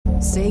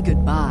Say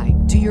goodbye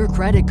to your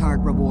credit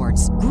card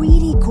rewards.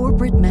 Greedy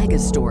corporate mega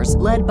stores,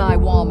 led by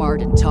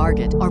Walmart and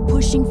Target, are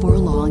pushing for a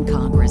law in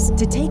Congress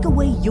to take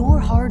away your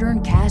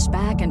hard-earned cash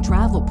back and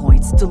travel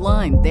points to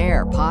line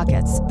their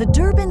pockets. The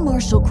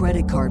Durbin-Marshall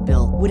credit card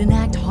bill would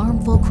enact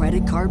harmful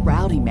credit card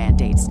routing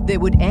mandates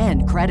that would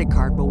end credit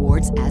card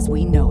rewards as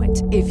we know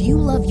it. If you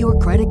love your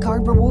credit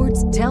card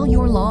rewards, tell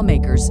your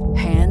lawmakers,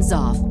 hands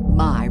off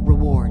my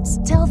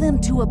rewards. Tell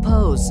them to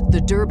oppose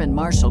the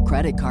Durbin-Marshall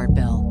credit card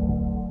bill.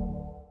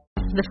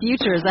 The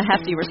future is a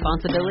hefty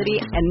responsibility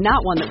and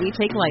not one that we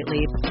take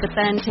lightly. But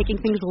then taking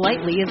things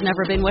lightly has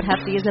never been what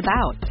Hefty is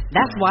about.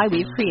 That's why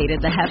we've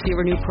created the Hefty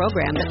Renew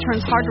program that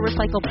turns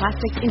hard-to-recycle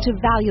plastics into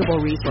valuable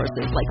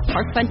resources like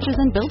park benches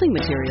and building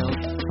materials.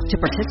 To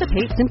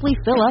participate, simply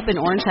fill up an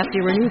orange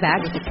Hefty Renew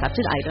bag with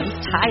accepted items,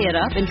 tie it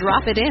up, and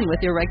drop it in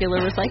with your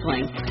regular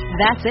recycling.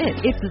 That's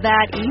it. It's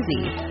that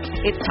easy.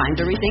 It's time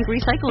to rethink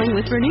recycling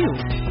with Renew.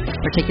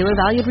 Particular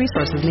valued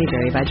resources may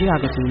vary by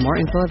geography. More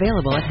info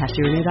available at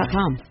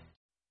heftyrenew.com.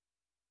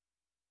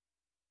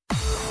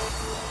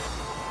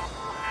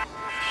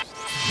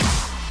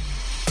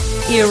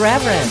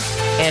 Irreverent,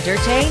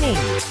 entertaining,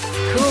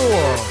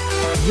 cool.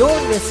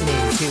 You're listening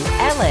to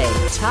LA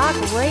Talk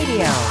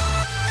Radio.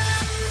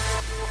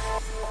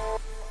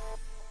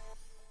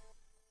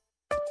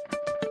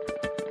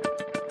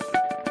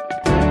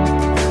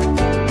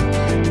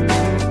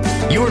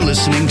 You're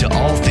listening to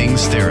All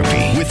Things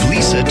Therapy with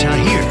Lisa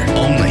Tahir,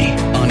 only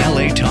on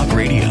LA Talk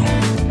Radio.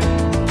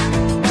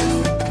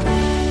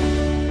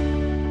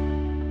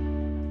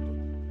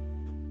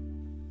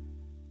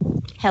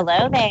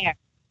 Hello there,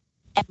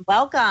 and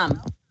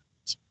welcome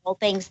to All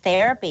Things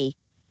Therapy.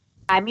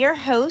 I'm your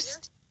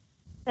host,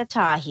 Lisa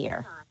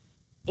Tahir.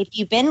 If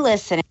you've been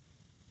listening,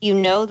 you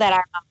know that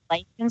I'm a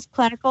licensed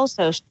clinical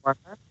social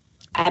worker.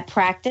 I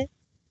practice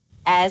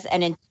as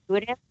an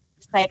intuitive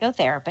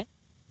psychotherapist,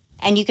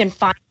 and you can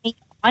find me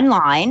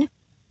online at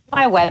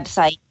my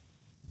website,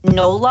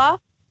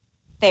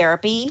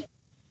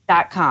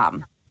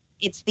 nolatherapy.com.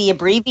 It's the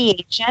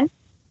abbreviation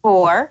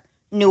for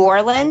New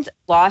Orleans,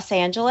 Los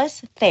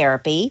Angeles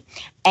Therapy.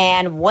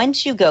 And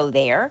once you go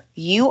there,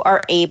 you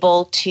are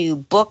able to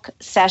book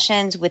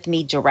sessions with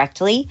me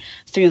directly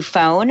through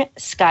phone,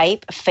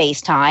 Skype,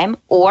 FaceTime,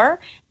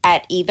 or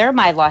at either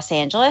my Los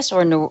Angeles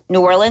or New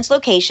Orleans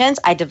locations.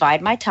 I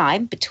divide my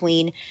time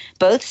between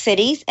both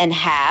cities and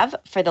have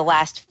for the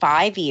last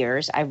 5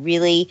 years. I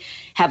really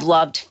have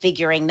loved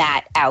figuring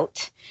that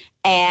out.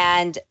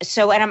 And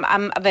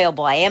I'm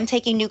available. I am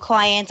taking new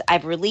clients.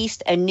 I've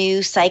released a new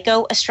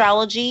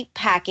psychoastrology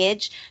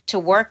package to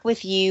work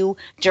with you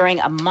during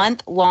a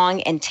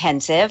month-long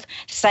intensive.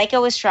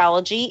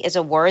 Psychoastrology is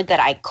a word that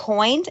I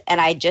coined,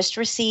 and I just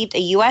received a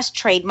U.S.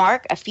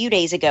 trademark a few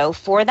days ago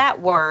for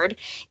that word.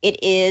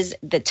 It is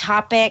the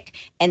topic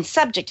and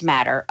subject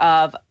matter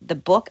of the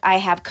book I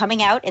have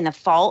coming out in the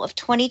fall of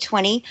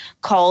 2020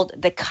 called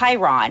The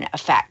Chiron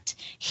Effect: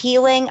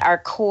 Healing Our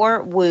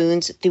Core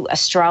Wounds Through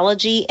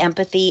Astrology,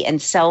 Empathy, and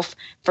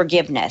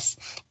Self-Forgiveness.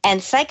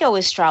 And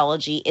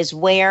psychoastrology is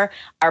where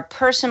our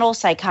personal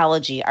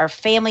psychology, our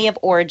family of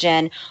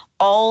origin,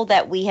 all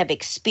that we have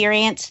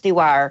experienced through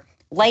our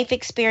life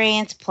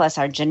experience plus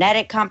our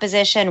genetic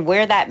composition,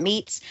 where that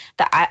meets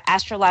the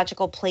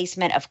astrological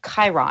placement of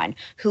Chiron,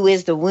 who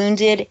is the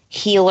wounded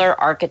healer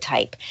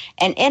archetype.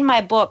 And in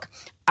my book,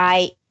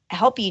 I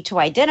help you to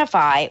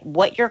identify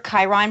what your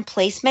Chiron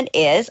placement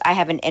is. I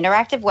have an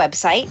interactive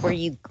website where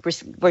you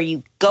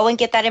go and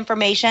get that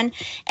information,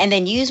 and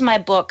then use my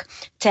book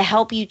to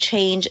help you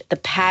change the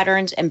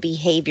patterns and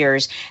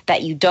behaviors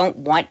that you don't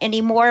want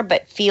anymore,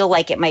 but feel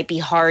like it might be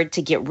hard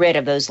to get rid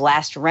of those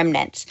last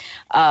remnants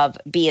of,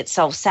 be it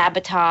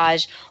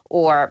self-sabotage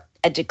or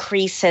a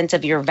decreased sense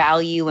of your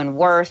value and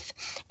worth.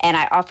 And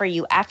I offer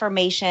you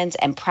affirmations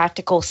and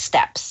practical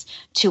steps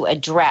to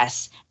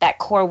address that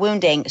core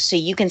wounding so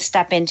you can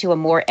step into a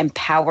more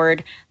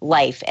empowered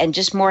life and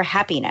just more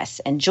happiness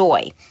and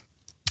joy.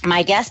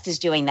 My guest is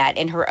doing that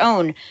in her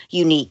own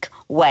unique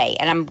way,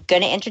 and I'm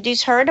going to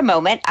introduce her in a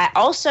moment. I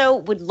also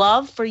would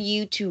love for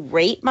you to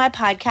rate my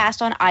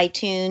podcast on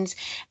iTunes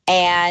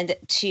and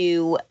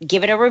to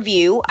give it a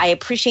review. I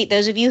appreciate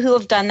those of you who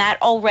have done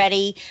that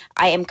already.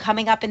 I am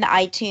coming up in the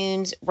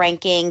iTunes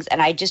rankings,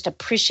 and I just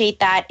appreciate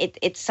that.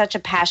 It's such a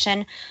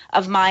passion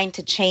of mine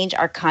to change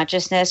our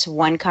consciousness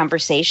one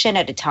conversation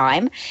at a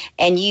time,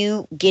 and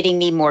you getting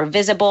me more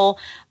visible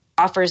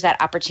offers that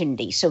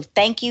opportunity. So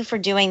thank you for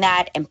doing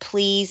that. And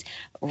please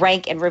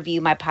rank and review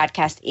my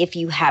podcast if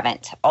you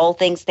haven't. All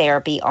Things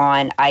Therapy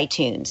on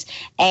iTunes.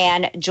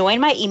 And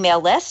join my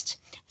email list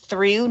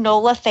through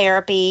NOLA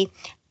Therapy.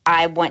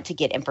 I want to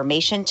get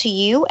information to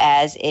you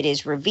as it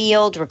is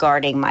revealed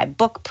regarding my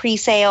book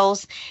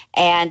pre-sales,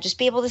 and just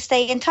be able to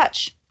stay in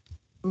touch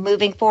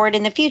moving forward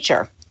in the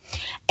future.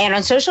 And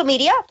on social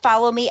media,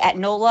 follow me at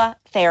NOLA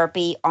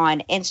Therapy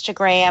on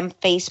Instagram,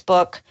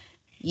 Facebook,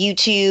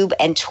 YouTube,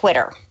 and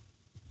Twitter.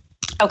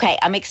 Okay,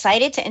 I'm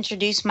excited to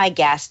introduce my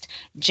guest,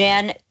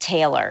 Jen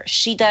Taylor.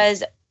 She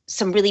does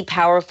some really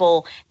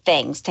powerful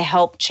things to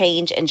help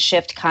change and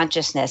shift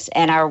consciousness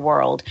in our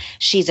world.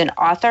 She's an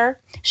author.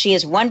 She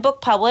has one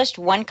book published,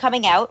 one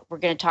coming out. We're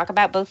going to talk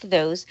about both of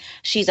those.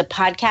 She's a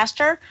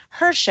podcaster.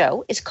 Her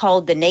show is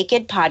called The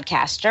Naked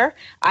Podcaster.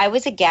 I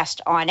was a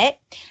guest on it.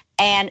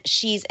 And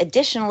she's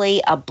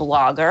additionally a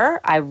blogger.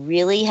 I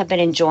really have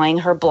been enjoying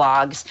her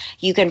blogs.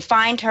 You can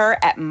find her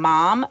at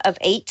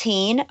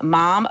mom18,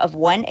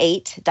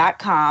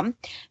 mom18.com.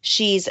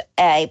 She's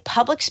a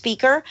public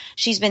speaker.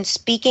 She's been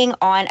speaking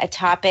on a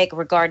topic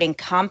regarding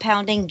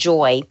compounding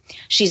joy.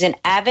 She's an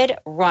avid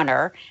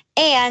runner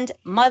and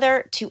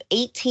mother to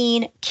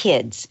 18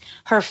 kids.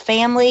 Her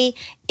family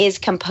is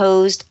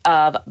composed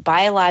of her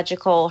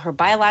biological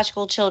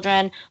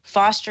children,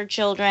 foster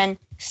children,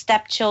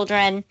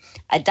 stepchildren,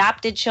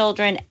 adopted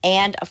children,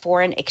 and a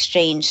foreign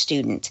exchange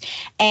student.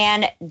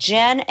 And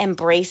Jen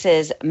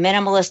embraces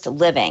minimalist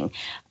living,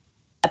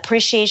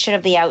 appreciation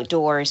of the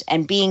outdoors,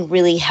 and being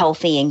really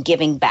healthy and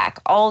giving back.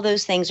 All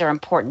those things are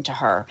important to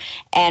her.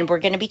 And we're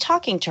going to be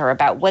talking to her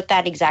about what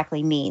that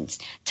exactly means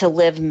to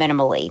live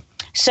minimally.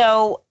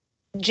 So,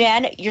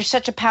 Jen, you're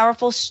such a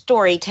powerful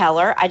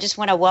storyteller. I just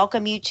want to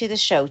welcome you to the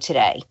show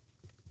today.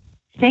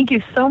 Thank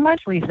you so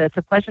much, Lisa. It's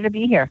a pleasure to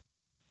be here.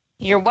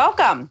 You're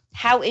welcome.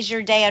 How is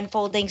your day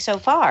unfolding so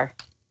far?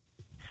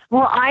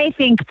 Well, I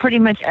think pretty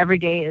much every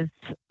day is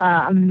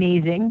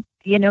amazing.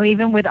 You know,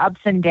 even with ups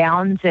and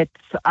downs,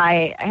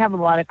 I have a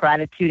lot of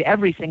gratitude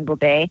every single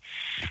day.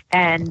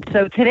 And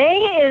so today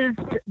is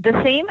the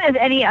same as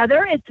any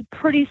other. It's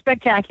pretty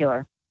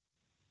spectacular.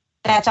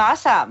 That's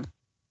awesome.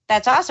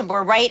 That's awesome.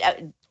 We're right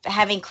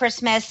having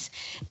Christmas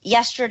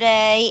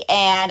yesterday,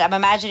 and I'm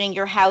imagining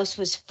your house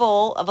was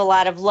full of a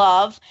lot of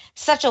love.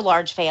 Such a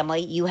large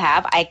family you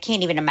have. I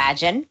can't even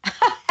imagine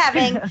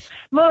having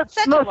most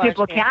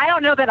people family. can. I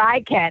don't know that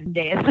I can,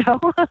 Dave. So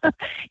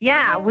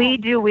yeah, we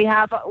do. We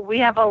have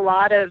a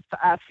lot of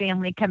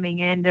family coming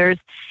in.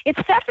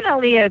 It's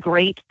definitely a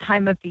great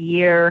time of the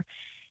year.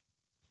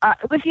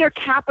 With your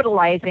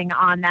capitalizing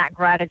on that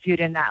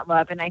gratitude and that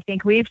love. And I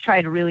think we've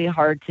tried really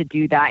hard to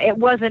do that. It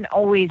wasn't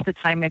always the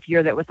time of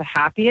year that was the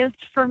happiest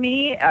for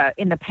me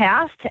in the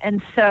past.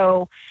 And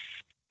so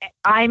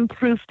I'm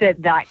proof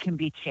that can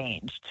be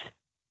changed.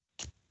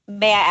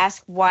 May I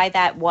ask why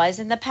that was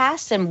in the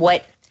past and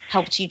what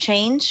helped you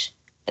change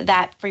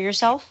that for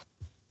yourself?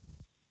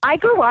 I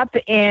grew up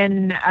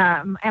and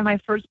my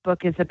first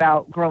book is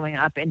about growing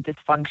up in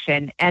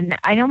dysfunction. And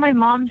I know my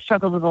mom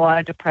struggled with a lot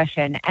of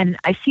depression. And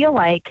I feel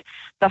like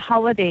the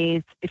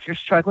holidays, if you're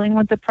struggling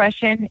with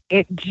depression,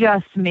 it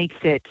just makes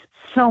it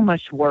so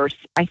much worse.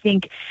 I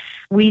think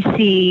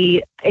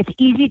it's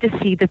easy to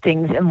see the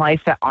things in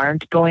life that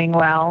aren't going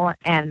well,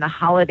 and the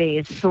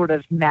holidays sort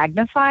of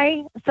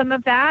magnify some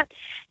of that.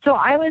 So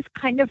I was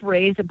kind of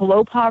raised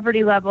below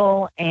poverty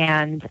level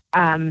and,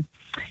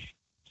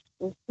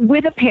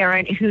 with a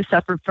parent who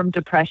suffered from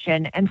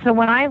depression. And so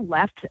when I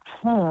left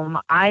home,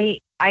 I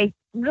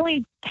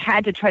really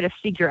had to try to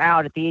figure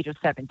out at the age of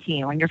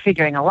 17, when you're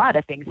figuring a lot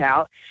of things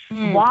out,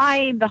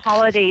 why the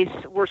holidays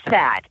were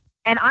sad.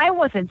 And I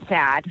wasn't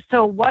sad.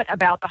 So what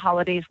about the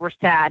holidays were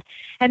sad?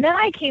 And then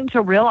I came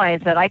to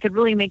realize that I could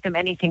really make them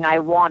anything I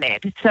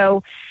wanted.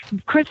 So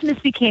Christmas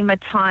became a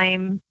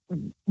time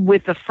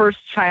with the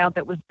first child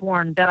that was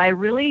born that I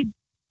really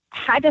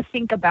had to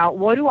think about,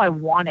 what do I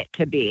want it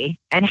to be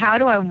and how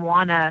do I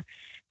want to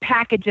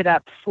package it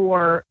up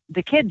for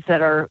the kids that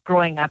are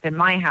growing up in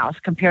my house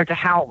compared to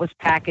how it was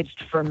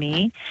packaged for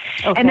me.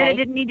 Okay. And then it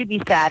didn't need to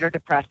be sad or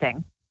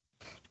depressing.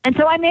 And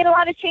so I made a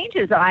lot of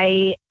changes.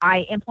 I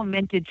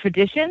implemented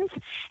traditions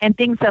and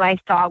things that I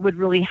thought would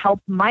really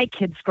help my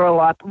kids grow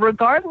up,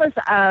 regardless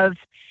of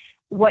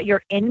what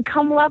your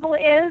income level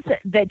is,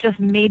 that just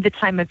made the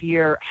time of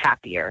year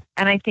happier.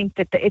 And I think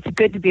that it's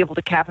good to be able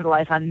to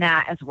capitalize on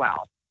that as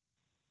well.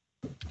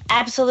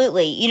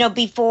 Absolutely. You know,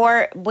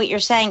 before, what you're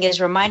saying is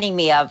reminding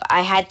me of,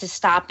 I had to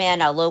stop in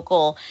a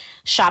local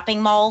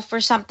shopping mall for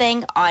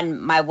something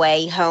on my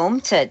way home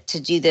to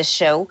do this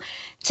show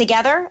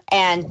together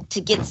and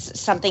to get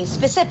something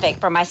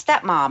specific for my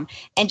stepmom.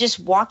 And just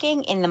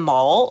walking in the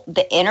mall,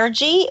 the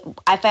energy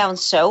I found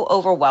so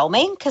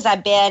overwhelming, because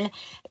I've been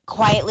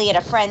quietly at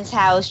a friend's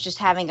house just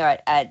having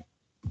a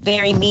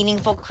very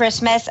meaningful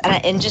Christmas,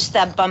 and just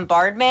the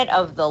bombardment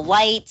of the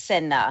lights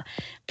and the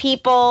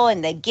people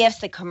and the gifts,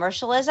 the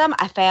commercialism,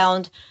 I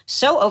found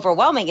so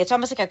overwhelming. It's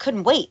almost like I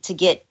couldn't wait to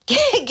get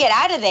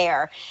out of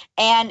there.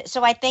 And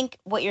so I think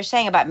what you're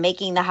saying about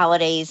making the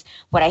holidays,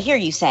 what I hear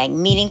you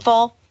saying,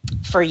 meaningful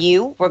for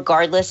you,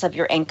 regardless of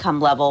your income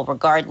level,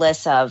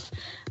 regardless of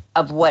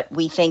what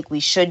we think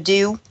we should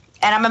do.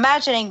 And I'm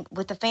imagining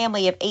with a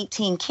family of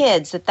 18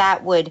 kids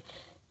that would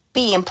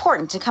be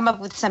important to come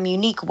up with some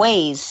unique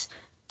ways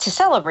to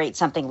celebrate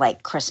something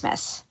like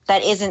Christmas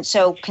that isn't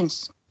so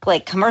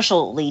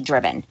commercially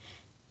driven.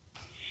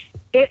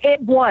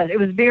 It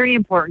was very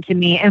important to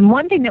me. And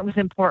one thing that was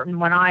important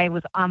when I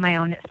was on my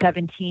own at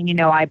 17,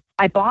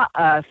 I bought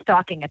a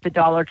stocking at the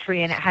Dollar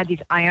Tree, and it had these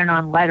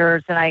iron-on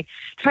letters, and I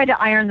tried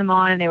to iron them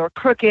on, and they were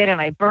crooked,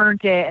 and I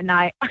burnt it, and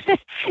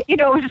it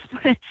was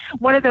just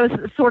one of those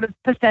sort of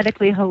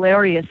pathetically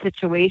hilarious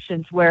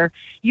situations where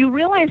you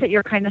realize that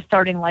you're kind of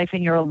starting life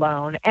and you're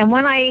alone. And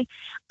when I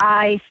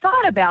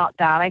thought about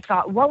that, I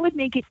thought, what would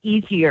make it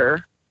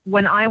easier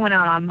when I went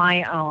out on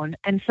my own?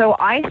 And so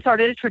I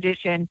started a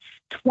tradition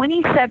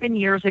 27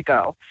 years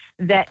ago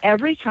that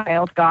every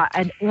child got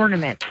an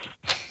ornament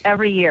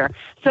every year.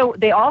 So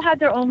they all had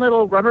their own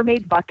little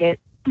Rubbermaid bucket,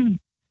 and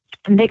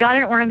they got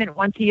an ornament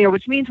once a year,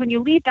 which means when you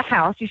leave the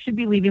house, you should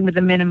be leaving with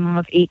a minimum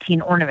of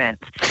 18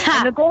 ornaments.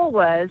 And the goal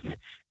was,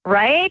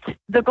 right?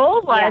 The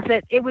goal was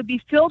that it would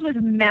be filled with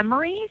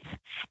memories.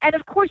 And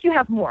of course you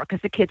have more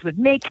because the kids would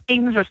make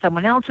things or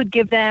someone else would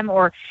give them,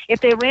 or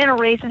if they ran a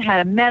race and had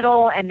a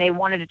medal and they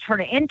wanted to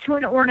turn it into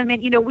an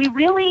ornament, we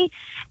really,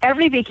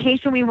 every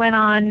vacation we went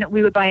on,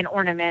 we would buy an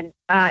ornament.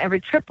 Every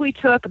trip we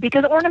took,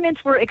 because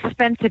ornaments were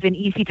expensive and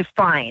easy to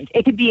find.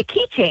 It could be a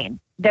keychain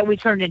that we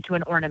turned into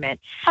an ornament.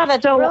 Oh,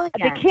 that's brilliant.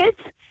 The kids...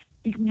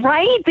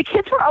 Right? The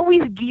kids were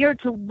always geared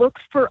to look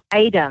for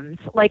items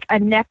like a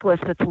necklace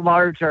that's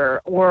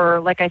larger, or,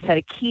 like I said,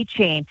 a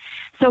keychain.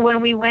 So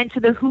when we went to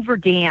the Hoover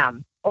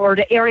Dam or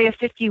to Area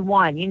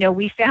 51,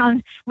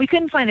 we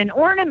couldn't find an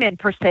ornament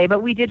per se,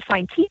 but we did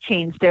find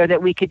keychains there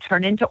that we could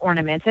turn into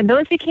ornaments. And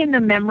those became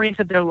the memories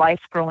of their life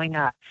growing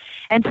up.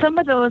 And some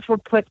of those were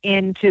put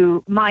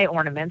into my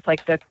ornaments,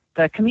 like the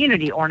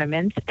community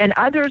ornaments, and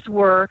others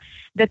were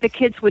that the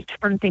kids would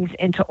turn things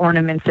into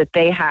ornaments that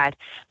they had.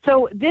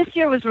 So this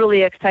year was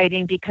really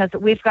exciting because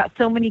we've got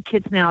so many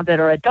kids now that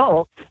are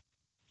adults.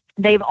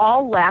 They've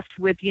all left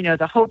with,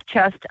 the hope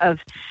chest of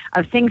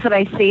things that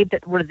I saved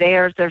that were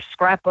theirs, their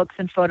scrapbooks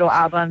and photo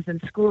albums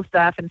and school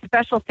stuff and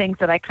special things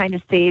that I kind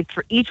of saved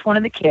for each one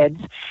of the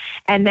kids,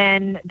 and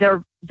then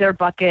their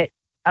bucket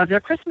of their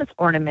Christmas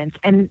ornaments.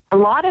 And a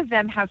lot of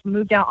them have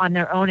moved out on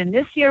their own, and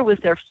this year was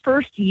their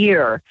first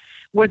year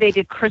where they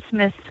did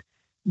Christmas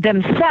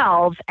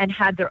themselves and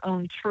had their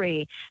own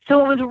tree.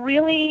 So it was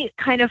really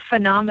kind of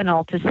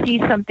phenomenal to see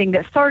something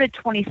that started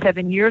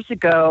 27 years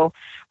ago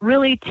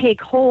really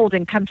take hold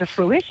and come to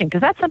fruition,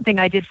 because that's something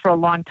I did for a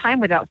long time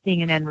without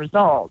seeing an end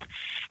result.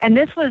 And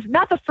this was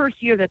not the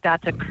first year that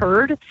that's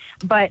occurred,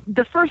 but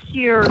the first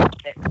year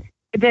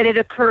that it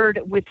occurred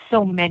with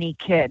so many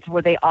kids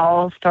where they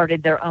all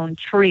started their own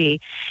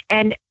tree,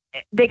 and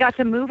they got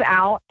to move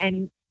out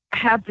and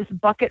have this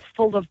bucket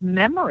full of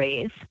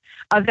memories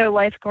of their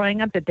life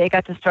growing up that they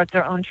got to start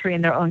their own tree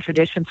and their own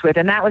traditions with.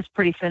 And that was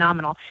pretty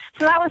phenomenal.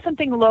 So that was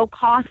something low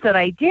cost that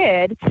I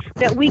did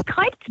that we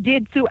kind of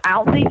did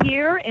throughout the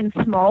year in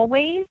small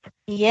ways.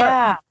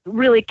 Yeah.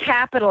 Really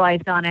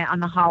capitalized on it on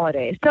the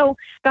holiday. So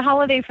the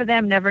holiday for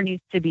them never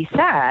needs to be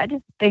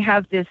sad. They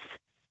have this,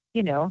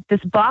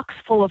 this box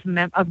full of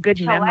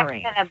good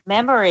memories. Collection of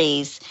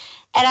memories.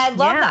 And I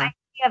love the idea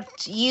of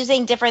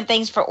using different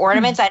things for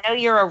ornaments. I know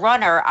you're a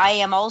runner. I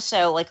am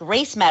also, like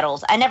race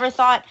medals. I never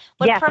thought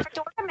what perfect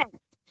ornaments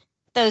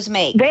those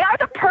make. They are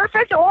the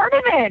perfect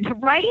ornament,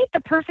 right?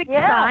 The perfect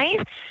size.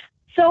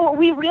 So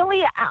we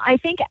really, I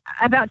think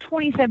about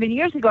 27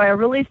 years ago, I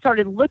really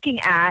started looking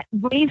at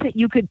ways that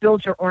you could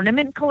build your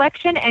ornament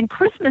collection. And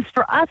Christmas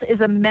for us is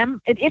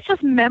it's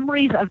just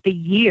memories of the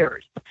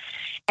years.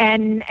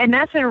 And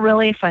that's been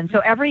really fun. So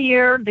every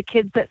year, the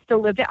kids that still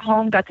lived at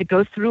home got to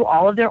go through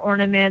all of their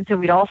ornaments, and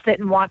we'd all sit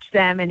and watch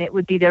them, and it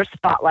would be their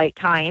spotlight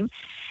time.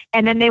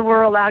 And then they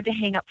were allowed to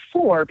hang up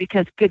 4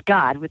 because, good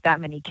God, with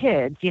that many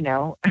kids,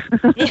 Yeah,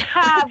 right.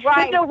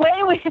 There's no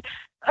way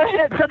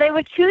so they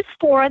would choose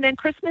 4, and then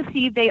Christmas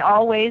Eve, they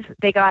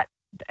got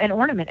an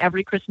ornament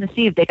every Christmas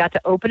Eve. They got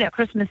to open it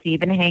Christmas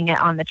Eve and hang it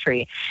on the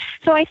tree.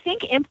 So I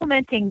think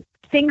implementing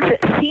things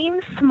that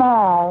seem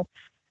small,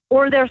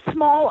 or they're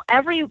small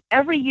every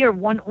year,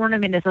 one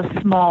ornament is a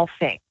small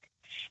thing.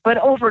 But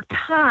over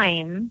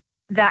time,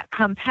 that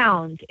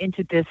compounds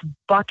into this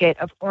bucket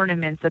of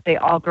ornaments that they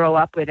all grow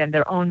up with, and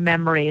their own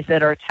memories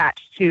that are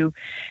attached to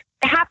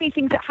happy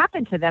things that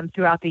happen to them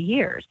throughout the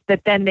years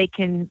that then they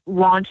can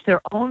launch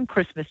their own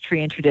Christmas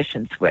tree and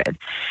traditions with.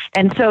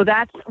 And so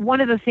that's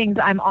one of the things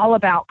I'm all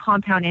about,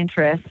 compound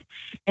interest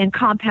and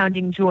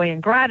compounding joy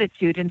and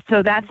gratitude. And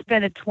so that's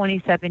been a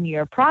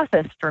 27-year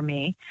process for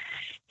me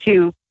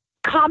to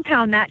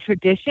compound that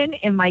tradition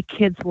in my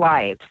kids'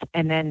 lives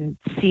and then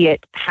see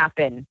it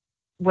happen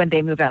when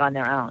they move out on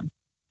their own.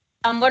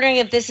 I'm wondering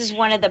if this is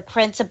one of the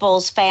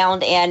principles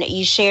found, and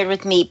you shared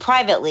with me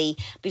privately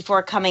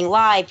before coming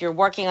live, you're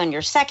working on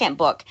your second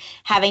book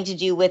having to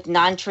do with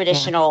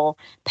non-traditional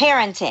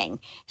parenting.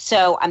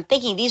 So I'm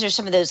thinking these are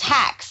some of those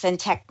hacks and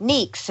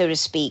techniques, so to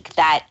speak,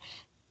 that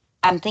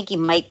I'm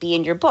thinking might be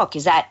in your book.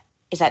 Is that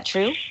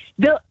true?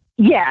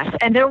 Yes,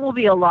 and there will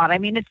be a lot. I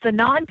mean, it's the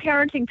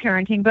non-parenting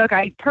parenting book.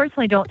 I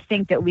personally don't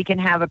think that we can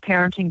have a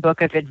parenting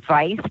book of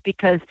advice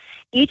because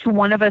each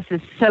one of us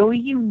is so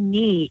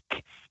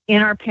unique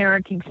in our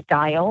parenting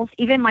styles.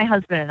 Even my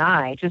husband and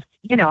I, just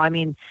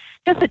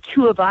the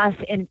two of us,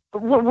 and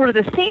we're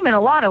the same in a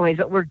lot of ways,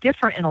 but we're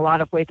different in a lot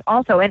of ways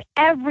also. And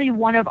every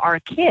one of our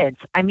kids,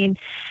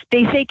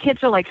 they say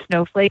kids are like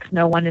snowflakes.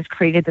 No one is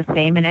created the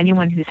same. And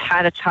anyone who's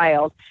had a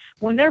child,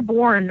 when they're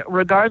born,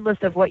 regardless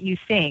of what you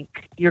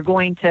think you're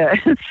going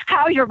to,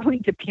 how you're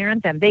going to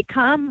parent them, they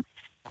come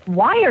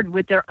wired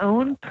with their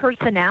own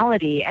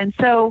personality. And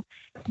so,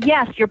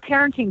 yes, your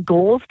parenting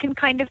goals can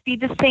kind of be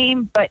the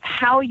same, but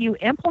how you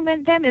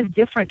implement them is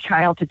different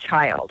child to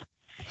child.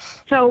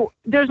 So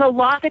there's a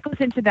lot that goes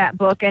into that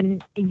book.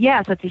 And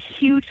yes, that's a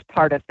huge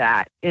part of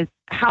that is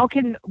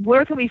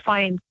where can we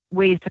find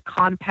ways to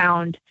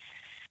compound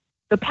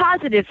the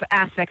positive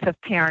aspects of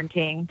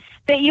parenting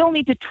that you'll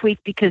need to tweak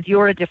because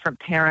you're a different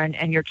parent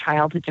and your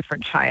child's a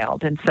different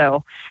child. And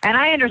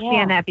I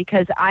understand that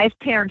because I've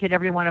parented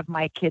every one of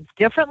my kids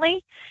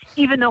differently,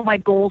 even though my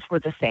goals were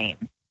the same.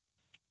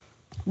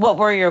 What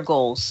were your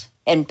goals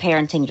in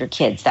parenting your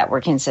kids that were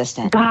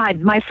consistent?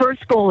 God, my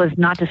first goal is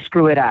not to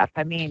screw it up.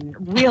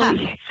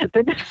 Really,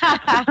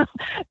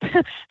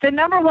 the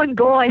number one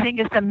goal, I think,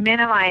 is to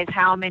minimize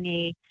how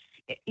many,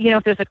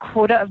 if there's a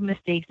quota of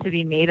mistakes to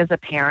be made as a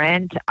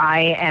parent,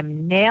 I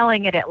am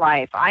nailing it at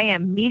life. I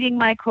am meeting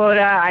my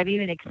quota. I've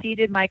even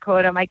exceeded my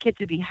quota. My kids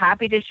would be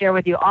happy to share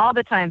with you all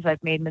the times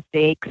I've made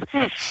mistakes.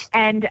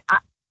 And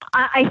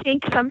I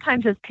think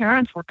sometimes as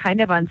parents, we're kind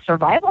of on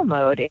survival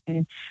mode.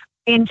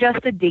 In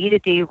just the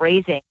day-to-day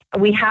raising,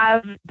 we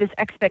have this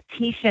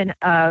expectation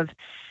of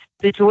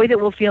the joy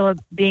that we'll feel of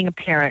being a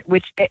parent,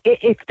 which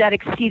that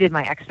exceeded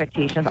my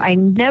expectations. I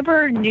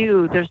never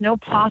knew there's no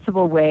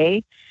possible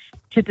way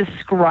to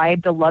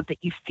describe the love that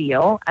you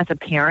feel as a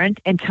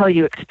parent until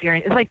you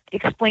experience. It's like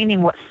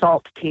explaining what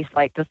salt tastes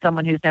like to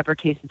someone who's never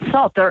tasted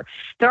salt. There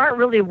aren't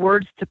really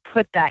words to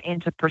put that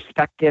into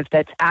perspective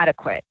that's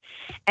adequate.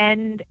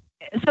 And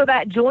so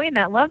that joy and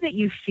that love that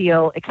you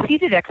feel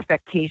exceeded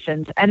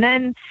expectations. And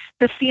then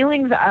the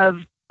feelings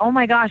of, oh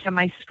my gosh, am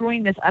I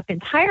screwing this up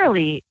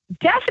entirely,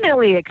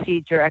 definitely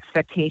exceeds your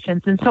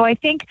expectations. And so I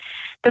think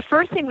the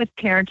first thing with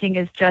parenting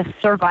is just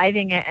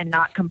surviving it and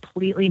not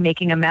completely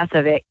making a mess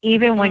of it,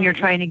 even when you're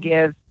trying to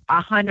give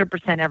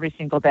 100% every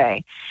single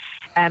day.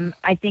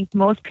 I think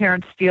most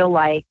parents feel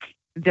like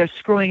they're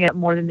screwing it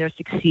more than they're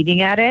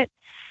succeeding at it.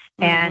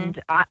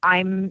 And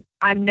I'm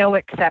no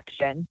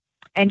exception.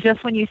 And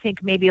just when you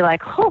think maybe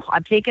like, oh,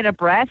 I'm taking a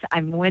breath,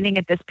 I'm winning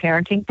at this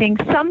parenting thing,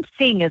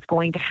 something is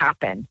going to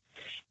happen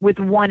with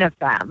one of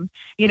them.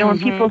 When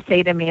people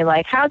say to me,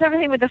 like, how's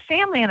everything with the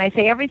family? And I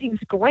say,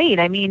 everything's great.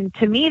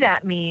 To me,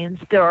 that means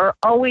there are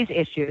always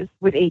issues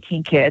with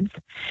 18 kids,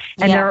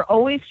 and there are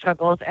always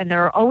struggles, and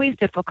there are always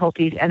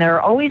difficulties, and there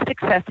are always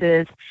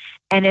successes,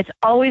 and it's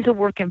always a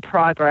work in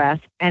progress.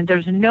 And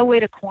there's no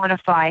way to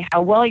quantify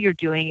how well you're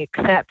doing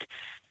except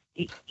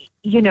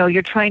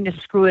you're trying to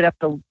screw it up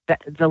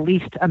the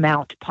least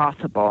amount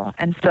possible.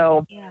 And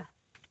so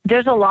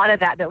there's a lot of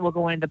that will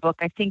go into the book.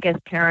 I think as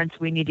parents,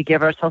 we need to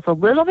give ourselves a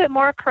little bit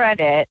more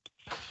credit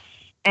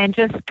and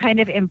just kind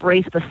of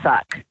embrace the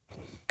suck.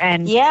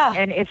 And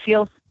it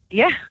feels,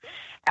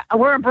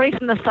 we're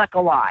embracing the suck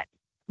a lot,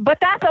 but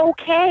that's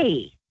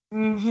okay.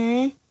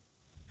 Mm-hmm.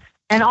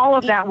 And all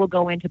of that will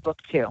go into book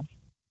 2.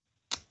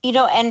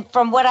 And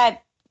from what I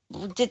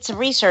did some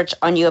research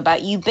on you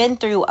about, you've been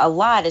through a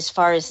lot as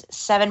far as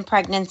 7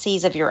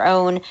 pregnancies of your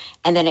own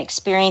and then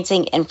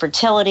experiencing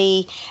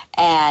infertility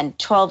and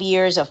 12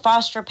 years of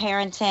foster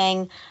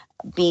parenting,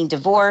 being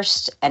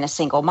divorced and a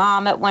single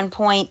mom at one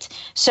point.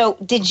 So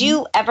did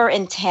you ever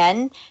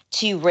intend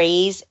to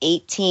raise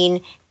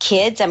 18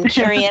 kids? I'm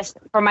curious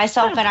for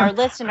myself and our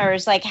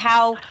listeners, like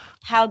how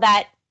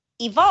that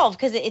evolved,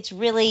 because it's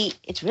really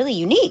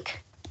unique.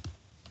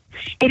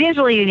 It is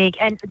really unique.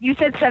 And you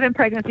said 7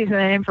 pregnancies and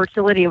then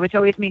infertility, which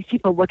always makes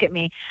people look at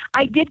me.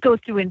 I did go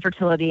through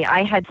infertility.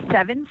 I had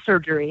 7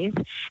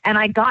 surgeries, and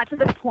I got to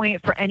the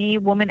point, for any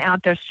woman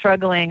out there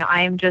struggling,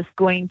 I'm just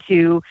going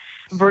to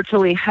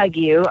virtually hug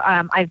you.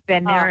 I've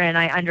been there and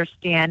I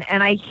understand.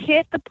 And I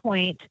hit the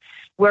point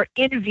where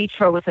in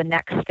vitro was the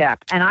next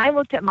step. And I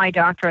looked at my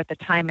doctor at the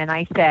time and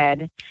I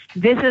said,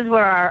 this is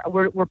where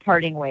we're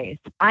parting ways.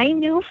 I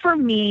knew for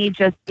me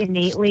just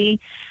innately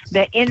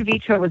that in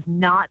vitro was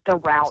not the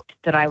route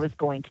that I was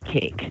going to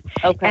take.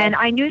 Okay. And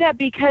I knew that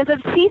because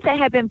of seeds that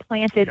had been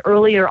planted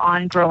earlier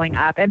on growing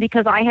up and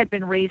because I had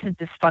been raised in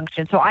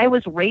dysfunction. So I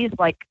was raised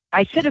like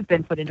I should have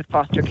been put into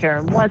foster care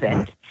and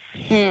wasn't.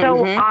 Mm-hmm.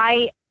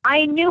 So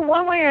I knew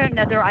one way or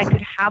another I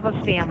could have a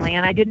family,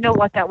 and I didn't know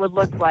what that would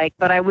look like,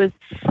 but I was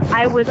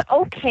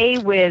okay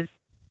with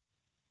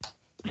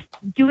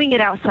doing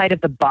it outside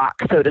of the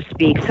box, so to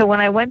speak. So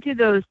when I went through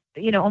those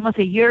almost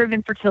a year of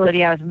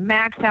infertility. I was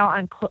maxed out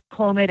on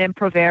Clomid and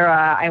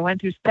Provera. I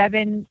went through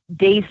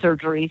 7-day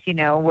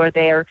surgeries, where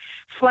they're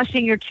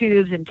flushing your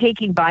tubes and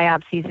taking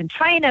biopsies and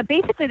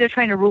they're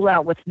trying to rule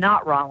out what's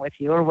not wrong with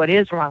you or what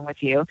is wrong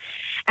with you.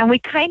 And we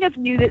kind of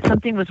knew that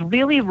something was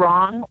really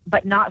wrong,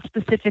 but not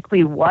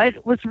specifically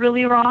what was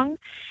really wrong.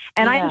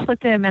 And I just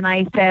looked at him and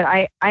I said,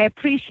 I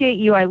appreciate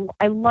you.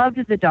 I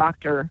loved the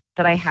doctor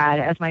that I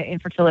had as my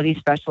infertility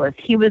specialist.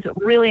 He was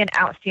really an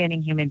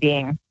outstanding human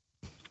being.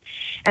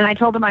 And I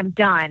told him I'm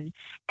done.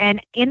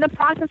 And in the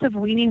process of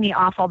weaning me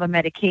off all the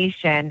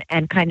medication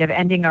and kind of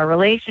ending our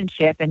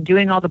relationship and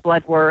doing all the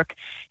blood work,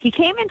 he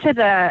came into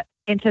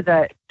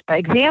the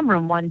exam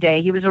room one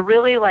day. He was a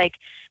really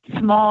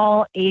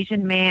small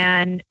Asian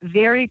man,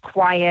 very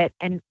quiet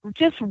and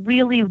just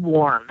really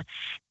warm.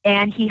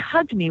 And he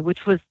hugged me,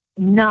 which was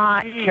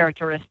not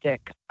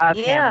characteristic of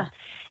him.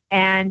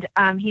 And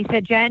he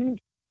said, Jen,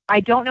 I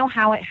don't know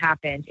how it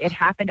happened. It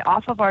happened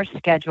off of our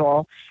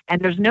schedule,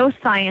 and there's no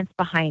science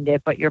behind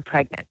it, but you're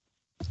pregnant.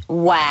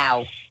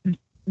 Wow.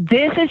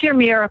 This is your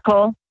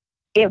miracle.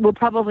 It will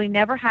probably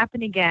never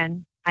happen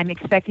again. I'm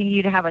expecting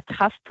you to have a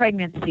tough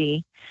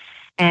pregnancy.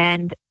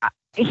 And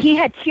he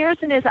had tears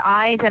in his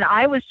eyes, and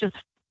I was just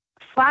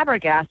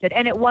flabbergasted.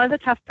 And it was a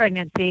tough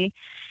pregnancy.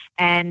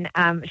 And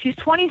she's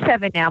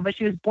 27 now, but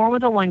she was born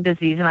with a lung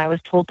disease, and I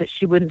was told that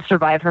she wouldn't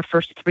survive her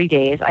first 3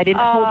 days. I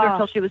didn't hold her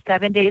until she was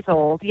 7 days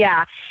old.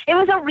 Yeah. It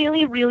was a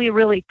really, really,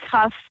 really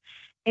tough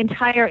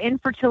entire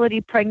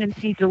infertility,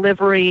 pregnancy,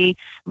 delivery.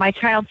 My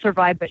child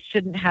survived but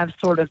shouldn't have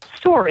sort of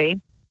story.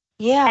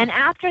 Yeah. And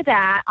after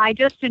that, I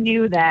just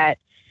knew that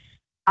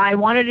I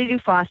wanted to do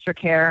foster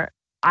care.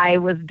 I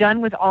was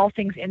done with all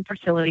things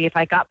infertility. If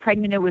I got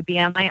pregnant, it would be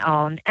on my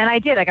own. And I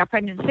did. I got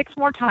pregnant 6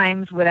 more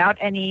times without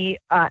any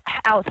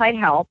outside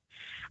help.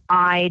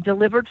 I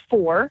delivered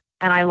 4,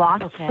 and I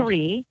lost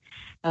 3.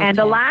 Okay. And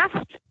the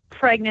last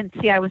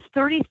pregnancy, I was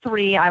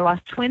 33. I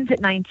lost twins at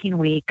 19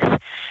 weeks.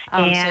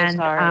 I'm so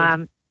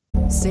sorry.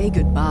 Say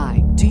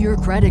goodbye to your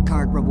credit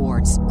card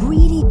rewards.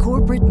 Greedy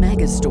corporate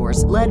mega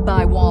stores, led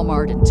by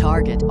Walmart and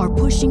Target, are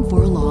pushing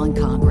for a law in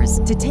Congress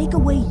to take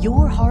away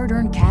your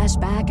hard-earned cash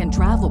back and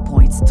travel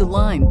points to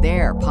line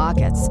their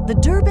pockets. The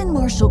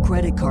Durbin-Marshall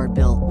credit card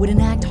bill would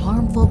enact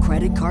harmful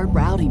credit card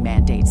routing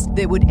mandates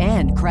that would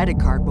end credit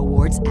card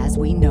rewards as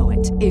we know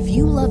it. If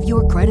you love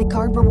your credit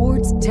card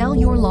rewards, tell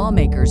your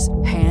lawmakers,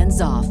 hands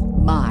off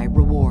my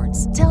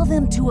rewards. Tell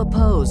them to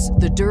oppose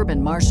the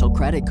Durbin-Marshall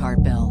credit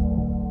card bill.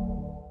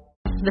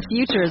 The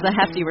future is a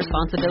hefty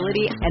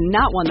responsibility and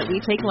not one that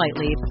we take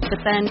lightly.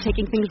 But then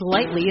taking things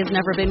lightly has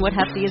never been what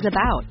Hefty is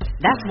about.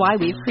 That's why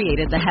we've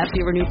created the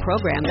Hefty Renew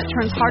program that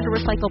turns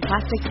hard-to-recycle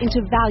plastics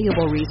into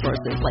valuable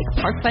resources like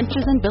park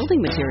benches and building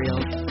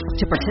materials.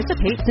 To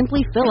participate,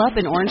 simply fill up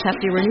an orange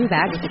Hefty Renew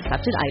bag with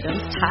accepted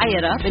items, tie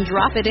it up, and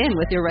drop it in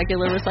with your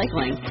regular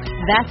recycling.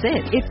 That's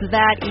it. It's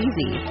that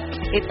easy.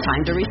 It's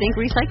time to rethink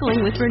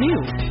recycling with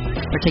Renew.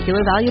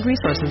 Particular valued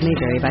resources may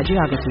vary by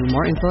geography.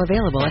 More info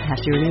available at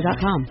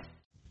heftyrenew.com.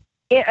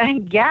 It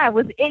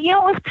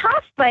was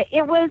tough, but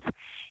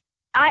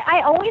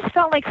I always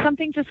felt like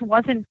something just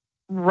wasn't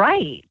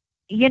right.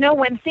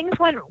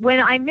 When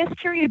I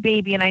miscarried a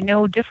baby, and I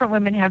know different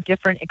women have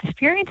different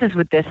experiences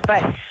with this,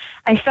 but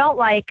I felt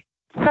like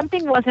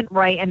something wasn't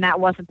right and that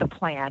wasn't the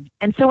plan.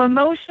 And so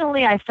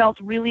emotionally, I felt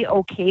really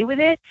okay with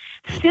it.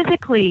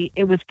 Physically,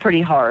 it was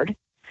pretty hard.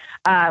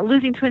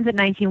 Losing twins at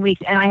 19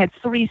 weeks, and I had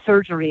 3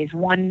 surgeries.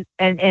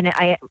 And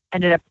I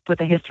ended up with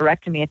a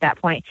hysterectomy at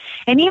that point.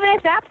 And even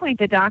at that point,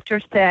 the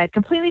doctor said,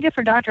 completely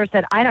different doctor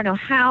said, I don't know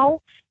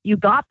how you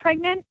got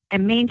pregnant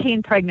and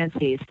maintained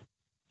pregnancies,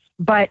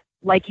 but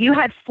you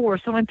had 4.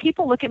 So when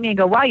people look at me and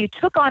go, wow, you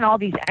took on all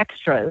these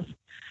extras,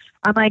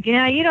 I'm like,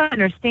 yeah, you don't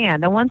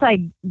understand. The ones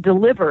I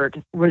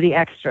delivered were the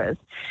extras.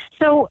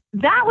 So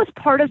that was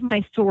part of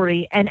my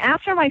story. And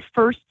after my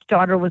first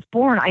daughter was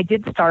born, I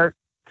did start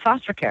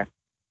foster care.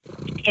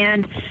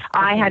 And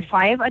I had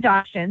 5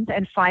 adoptions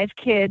and 5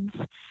 kids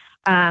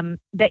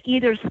that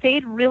either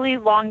stayed really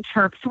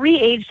long-term, 3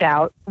 aged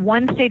out,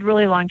 1 stayed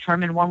really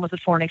long-term, and 1 was a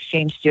foreign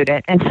exchange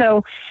student. And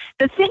so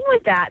the thing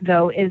with that,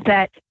 though, is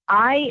that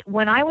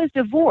when I was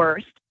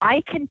divorced,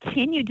 I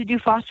continued to do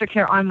foster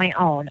care on my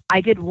own.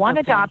 I did 1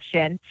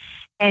 adoption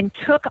and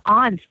took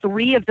on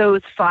 3 of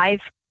those 5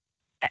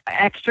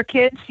 extra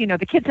kids,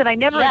 the kids that I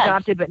never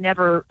adopted but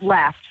never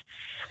left.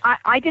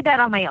 I did that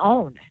on my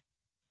own.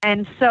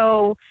 And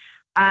so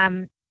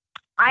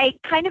I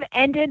kind of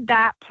ended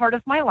that part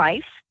of my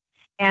life,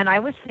 and I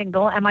was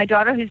single, and my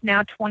daughter, who's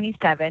now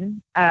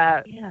 27,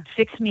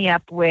 fixed me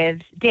up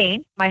with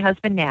Dane, my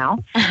husband now.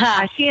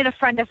 She and a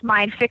friend of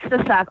mine fixed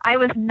us up. I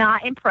was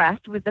not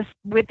impressed with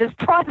this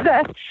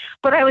process,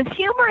 but I was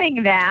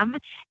humoring them,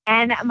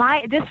 and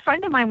this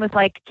friend of mine was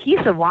like,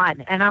 he's the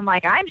one. And I'm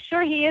like, I'm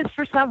sure he is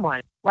for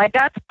someone.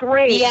 That's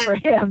great for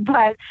him,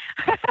 but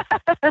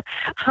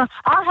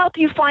I'll help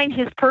you find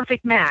his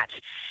perfect match.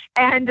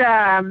 And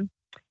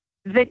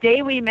the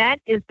day we met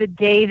is the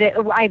day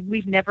that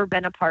we've never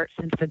been apart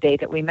since the day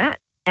that we met.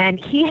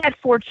 And he had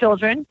 4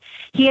 children.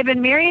 He had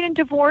been married and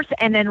divorced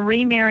and then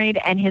remarried,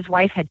 and his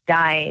wife had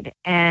died.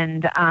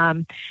 And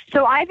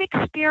so I've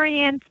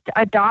experienced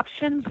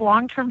adoptions,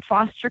 long-term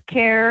foster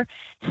care,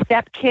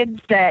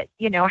 stepkids that,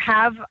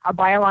 have a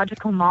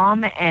biological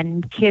mom,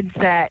 and kids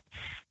that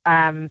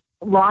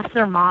lost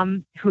their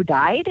mom who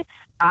died.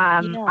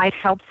 I've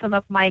helped some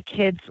of my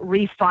kids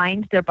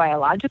re-find their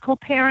biological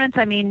parents.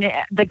 I mean,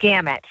 the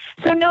gamut.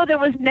 So no, there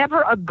was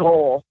never a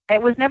goal.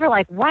 It was never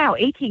like, wow,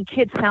 18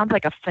 kids sounds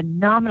like a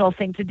phenomenal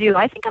thing to do.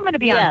 I think I'm going to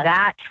be on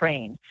that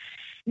train.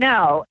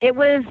 No, it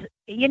was,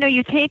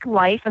 you take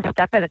life a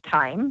step at a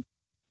time.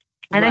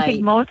 And I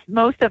think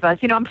most of us,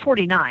 I'm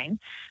 49.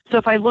 So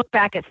if I look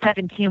back at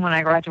 17 when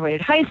I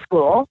graduated high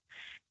school,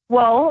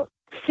 well,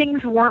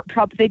 things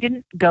they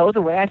didn't go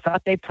the way I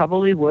thought they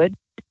probably would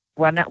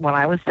when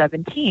I was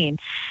 17.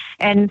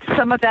 And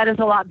some of that is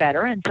a lot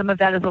better and some of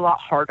that is a lot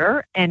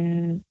harder.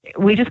 And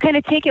we just kind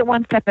of take it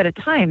one step at a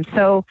time.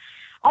 So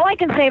all I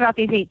can say about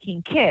these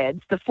 18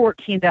 kids, the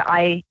 14 that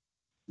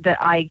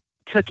I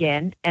took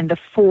in and the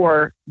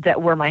 4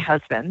 that were my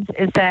husband's,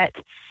 is that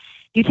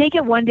you take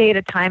it one day at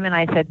a time. And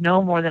I said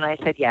no more than I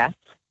said yes.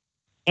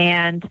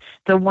 And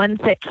the ones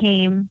that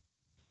came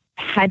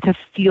had to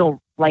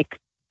feel like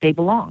they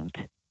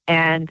belonged.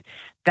 And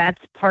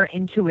that's part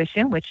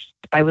intuition, which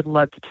I would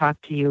love to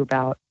talk to you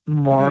about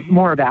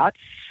more about.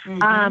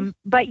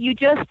 But you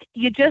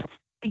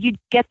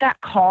get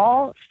that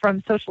call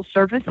from social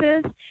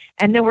services.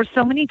 And there were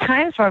so many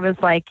times where I was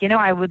like,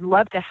 I would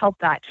love to help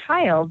that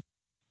child,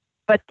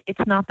 but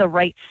it's not the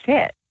right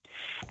fit.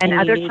 And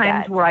other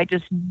times where I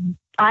just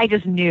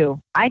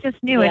knew.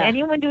 Yeah. And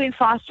anyone doing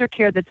foster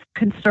care that's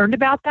concerned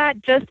about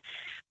that, just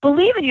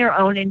believe in your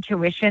own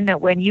intuition that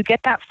when you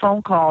get that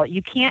phone call,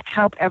 you can't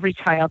help every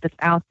child that's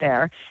out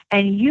there,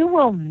 and you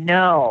will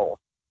know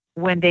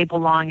when they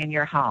belong in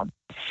your home.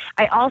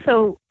 I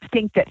also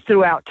think that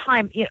throughout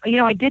time,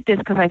 I did this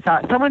because I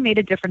thought someone made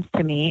a difference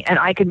to me and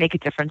I could make a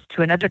difference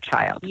to another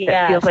child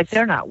that feels like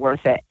they're not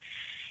worth it.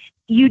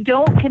 You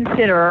don't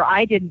consider, or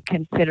I didn't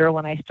consider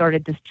when I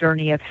started this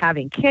journey of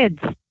having kids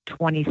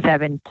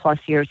 27 plus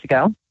years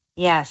ago,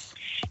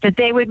 that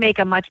they would make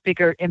a much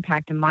bigger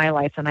impact in my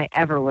life than I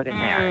ever would in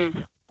theirs.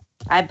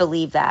 I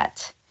believe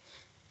that.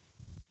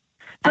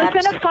 So it's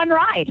been a fun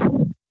ride.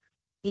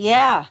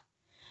 Yeah.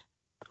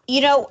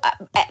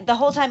 The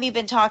whole time you've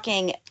been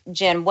talking,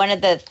 Jen, one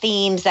of the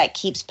themes that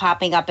keeps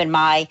popping up in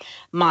my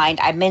mind,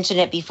 I mentioned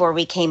it before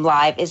we came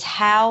live, is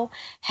how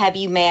have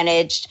you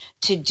managed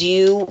to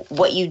do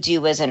what you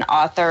do as an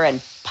author and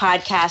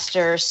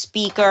podcaster,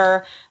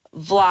 speaker,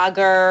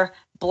 vlogger,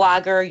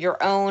 blogger,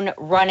 your own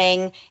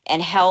running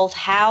and health?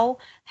 How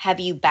have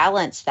you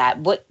balanced that?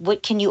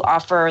 What can you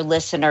offer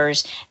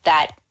listeners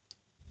that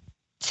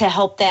to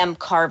help them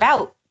carve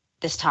out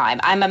this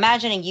time? I'm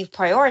imagining you've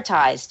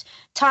prioritized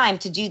time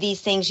to do these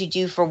things you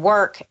do for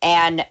work,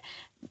 and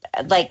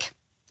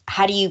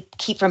how do you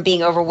keep from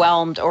being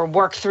overwhelmed or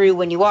work through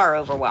when you are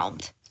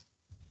overwhelmed?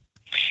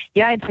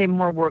 Yeah, I'd say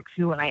more work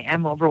through when I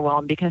am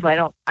overwhelmed, because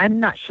I'm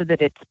not sure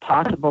that it's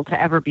possible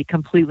to ever be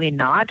completely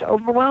not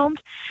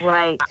overwhelmed.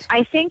 Right.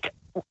 I think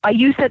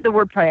you said the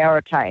word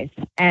prioritize,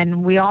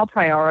 and we all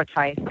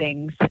prioritize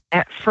things.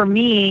 For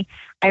me,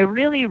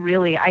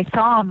 I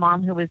saw a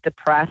mom who was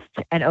depressed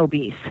and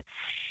obese,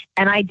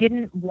 and I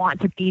didn't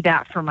want to be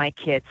that for my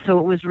kids. So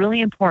it was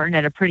really important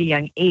at a pretty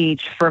young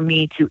age for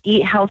me to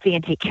eat healthy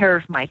and take care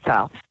of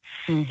myself.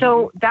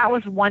 So that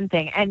was one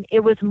thing. And it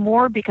was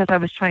more because I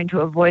was trying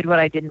to avoid what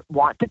I didn't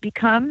want to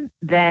become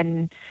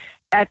than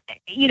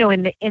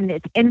in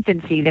its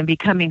infancy than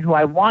becoming who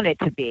I wanted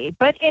to be.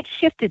 But it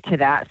shifted to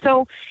that.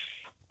 So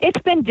it's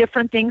been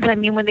different things. I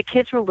mean, when the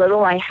kids were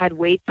little, I had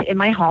weights in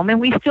my home, and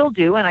we still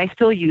do, and I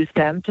still use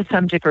them to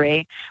some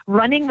degree.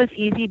 Running was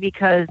easy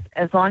because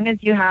as long as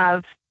you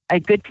have a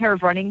good pair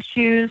of running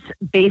shoes,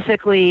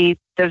 basically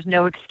there's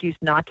no excuse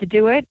not to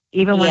do it,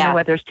 even when the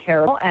weather's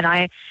terrible. And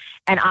I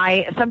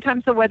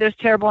sometimes the weather's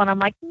terrible and I'm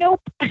like,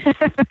 nope. And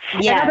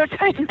other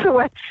times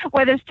the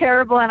weather's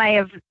terrible and I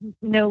have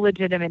no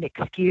legitimate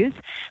excuse.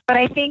 But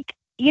I think,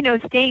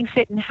 staying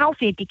fit and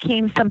healthy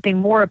became something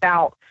more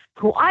about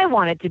who I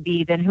wanted to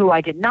be than who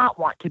I did not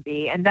want to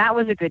be. And that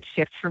was a good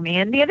shift for me.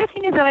 And the other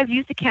thing is that I've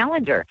used a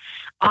calendar.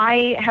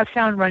 I have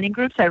found running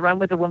groups. I run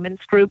with a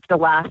women's group the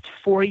last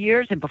 4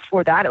 years. And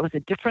before that, it was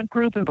a different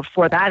group. And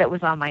before that, it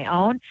was on my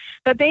own.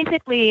 But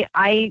basically,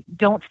 I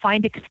don't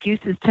find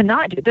excuses to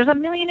not do. There's a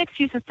million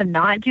excuses to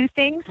not do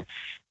things.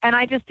 And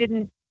I just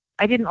didn't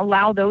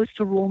allow those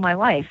to rule my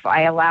life.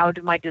 I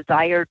allowed my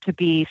desire to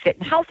be fit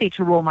and healthy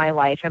to rule my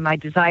life, and my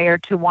desire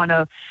to want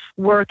to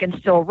work and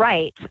still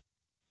write.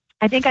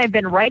 I think I've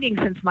been writing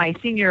since my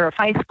senior year of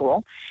high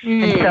school.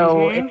 And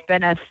so it's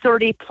been a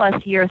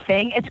 30-plus year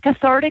thing. It's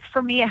cathartic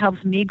for me. It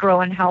helps me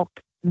grow and help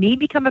me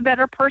become a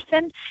better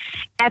person.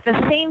 At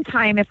the same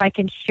time, if I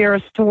can share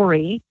a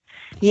story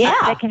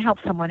that can help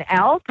someone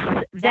else,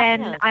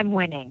 then I'm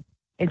winning.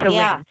 It's a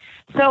win.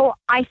 So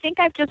I think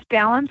I've just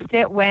balanced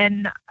it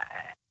when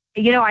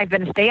I've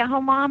been a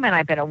stay-at-home mom, and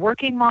I've been a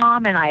working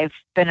mom, and I've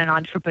been an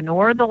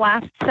entrepreneur the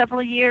last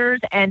several years.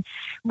 And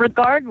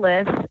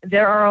regardless,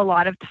 there are a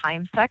lot of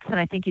time sucks, and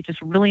I think you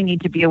just really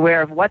need to be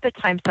aware of what the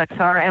time sucks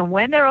are and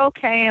when they're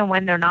okay and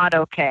when they're not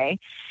okay,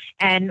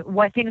 and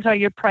what things are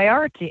your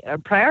priorities,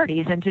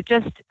 and to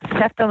just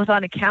set those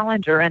on a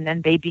calendar, and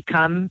then they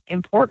become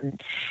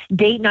important.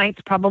 Date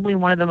night's probably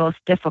one of the most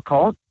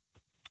difficult.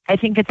 I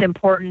think it's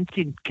important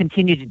to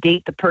continue to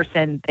date the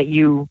person that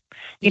you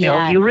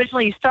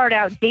originally start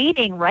out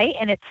dating, right?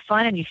 And it's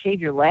fun, and you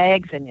shave your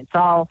legs, and it's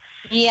all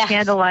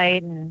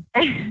candlelight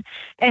and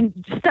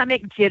and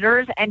stomach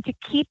jitters. And to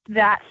keep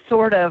that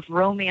sort of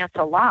romance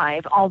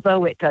alive,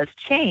 although it does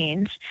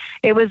change,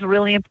 it was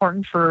really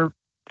important for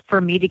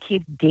me to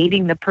keep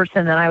dating the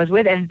person that I was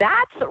with, and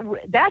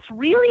that's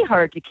really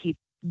hard to keep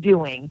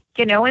doing,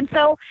 And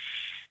so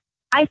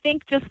I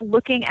think just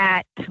looking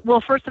at,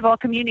 well, first of all,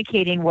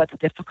 communicating what's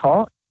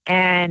difficult,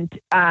 and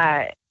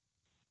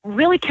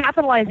really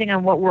capitalizing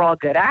on what we're all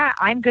good at.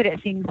 I'm good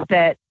at things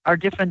that are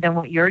different than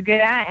what you're good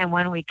at. And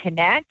when we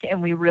connect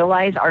and we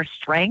realize our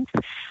strengths,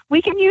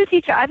 we can use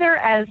each other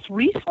as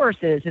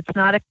resources. It's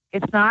not a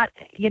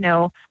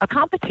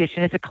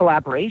competition. It's a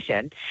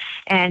collaboration.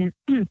 And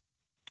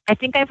I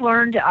think I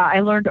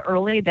learned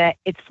early that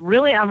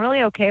I'm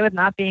really okay with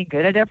not being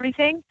good at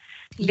everything,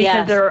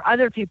 because there are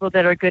other people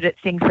that are good at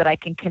things that I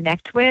can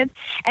connect with.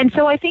 And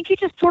so I think you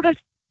just sort of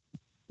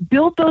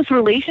build those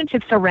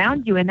relationships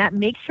around you, and that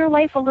makes your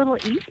life a little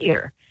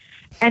easier.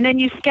 And then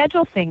you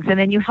schedule things, and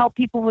then you help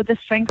people with the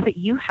strengths that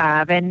you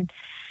have. And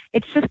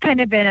it's just kind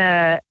of been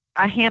a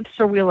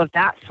hamster wheel of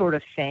that sort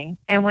of thing.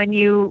 And when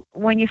you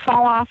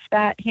fall off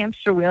that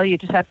hamster wheel, you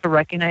just have to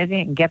recognize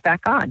it and get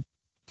back on.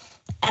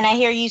 And I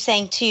hear you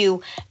saying,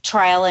 too,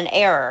 trial and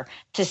error,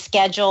 to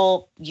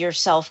schedule your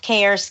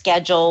self-care,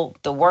 schedule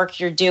the work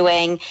you're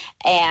doing,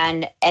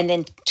 and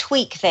then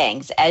tweak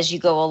things as you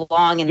go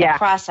along in the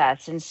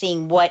process, and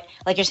seeing what,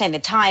 like you're saying, the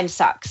time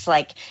sucks.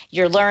 Like,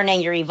 you're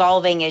learning, you're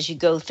evolving as you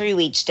go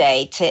through each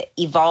day to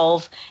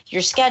evolve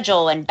your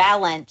schedule and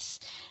balance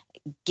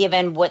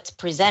given what's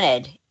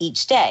presented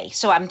each day.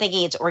 So I'm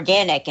thinking it's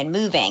organic and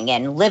moving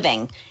and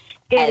living.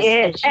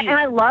 It is. And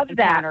I love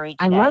that.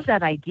 I love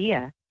that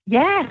idea.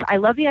 Yes, I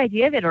love the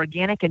idea of it,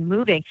 organic and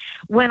moving.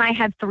 When I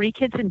had 3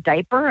 kids in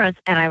diapers,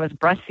 and I was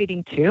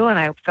breastfeeding too, and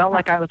I felt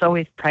like I was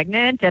always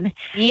pregnant, and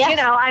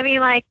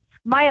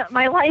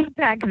my life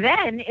back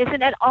then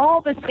isn't at all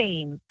the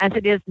same as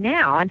it is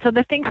now. And so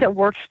the things that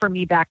worked for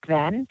me back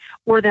then,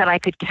 or that I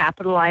could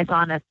capitalize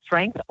on as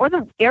strength, or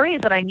the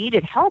areas that I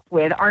needed help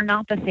with, are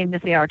not the same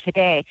as they are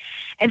today.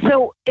 And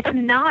so it's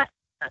not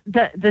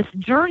this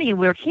journey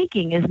we're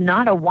taking is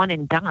not a one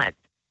and done.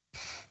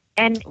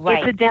 And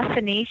it's a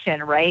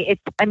destination, right?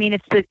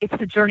 It's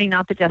the journey,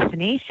 not the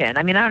destination.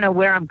 I mean, I don't know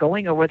where I'm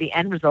going or where the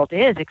end result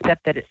is,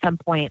 except that at some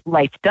point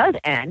life does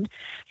end.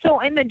 So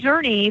in the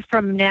journey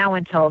from now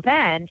until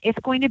then, it's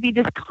going to be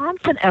this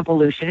constant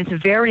evolution.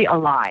 It's very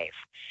alive.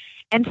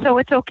 And so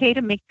it's okay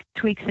to make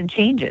tweaks and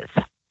changes.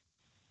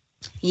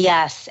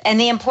 Yes. And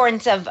the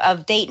importance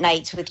of date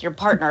nights with your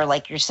partner,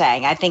 like you're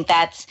saying. I think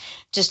that's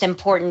just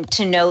important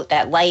to note,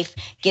 that life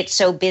gets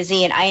so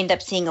busy, and I end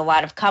up seeing a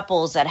lot of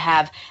couples that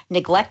have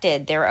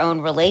neglected their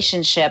own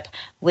relationship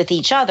with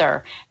each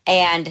other.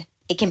 And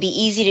it can be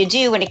easy to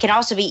do, and it can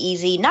also be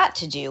easy not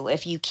to do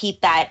if you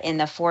keep that in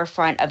the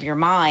forefront of your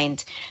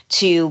mind,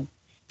 to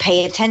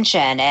pay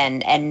attention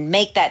and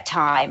make that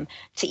time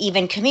to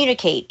even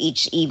communicate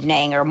each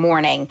evening or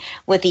morning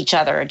with each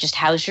other. Just,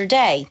 how's your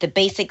day? The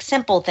basic,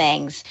 simple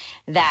things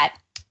that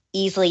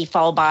easily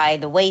fall by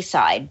the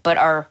wayside, but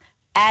are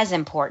as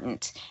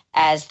important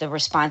as the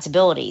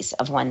responsibilities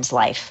of one's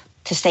life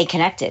to stay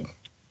connected.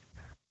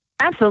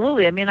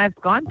 Absolutely. I mean, I've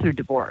gone through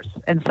divorce,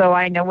 and so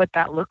I know what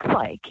that looks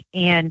like.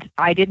 And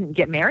I didn't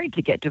get married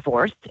to get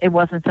divorced. It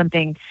wasn't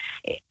something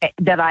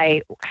that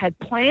I had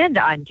planned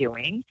on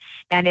doing,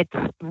 and it's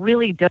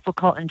really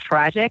difficult and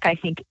tragic. I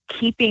think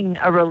keeping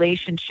a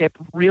relationship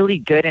really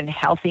good and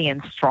healthy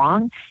and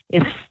strong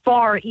is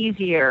far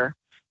easier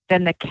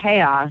than the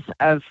chaos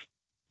of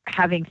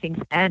having things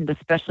end,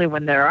 especially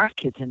when there are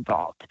kids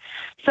involved.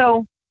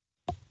 So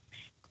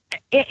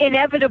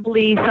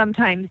inevitably,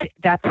 sometimes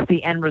that's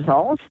the end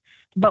result.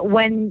 But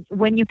when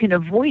you can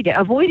avoid it,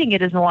 avoiding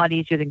it is a lot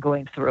easier than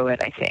going through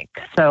it, I think.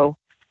 So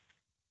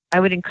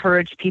I would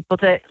encourage people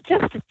to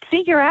just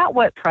figure out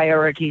what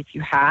priorities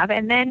you have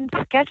and then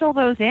schedule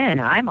those in.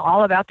 I'm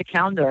all about the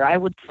calendar. I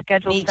would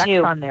schedule sex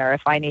on there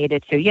if I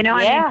needed to. You know,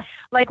 I mean,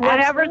 like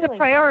whatever's a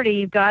priority,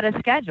 you've got to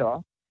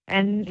schedule.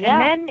 And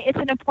then it's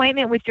an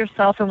appointment with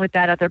yourself and with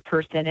that other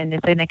person, and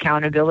it's an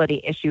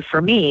accountability issue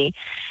for me.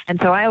 And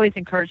so I always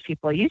encourage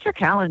people, use your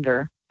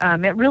calendar.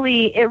 It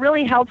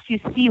really helps you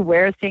see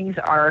where things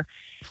are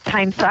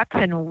time sucks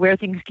and where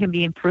things can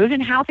be improved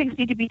and how things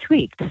need to be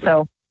tweaked.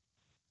 So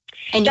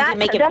and you can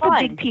make it fun.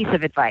 That's a big piece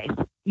of advice.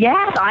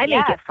 Yes, I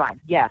make it fun.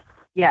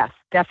 Yes,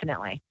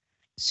 definitely.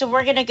 So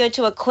we're going to go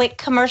to a quick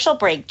commercial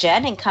break,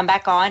 Jen, and come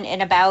back on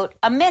in about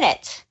a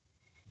minute.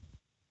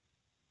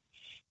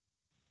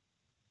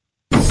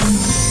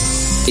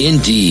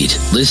 Indeed,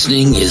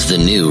 listening is the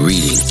new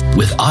reading.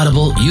 With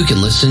Audible, you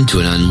can listen to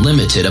an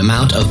unlimited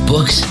amount of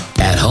books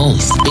at home,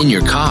 in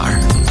your car,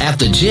 at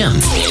the gym,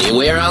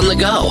 anywhere on the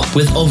go.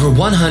 With over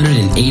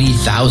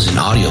 180,000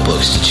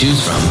 audiobooks to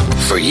choose from.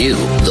 For you,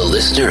 the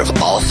listener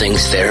of All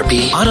Things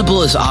Therapy,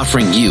 Audible is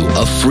offering you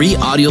a free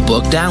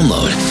audiobook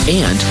download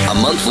and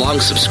a month-long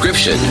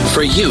subscription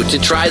for you to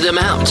try them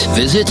out.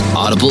 Visit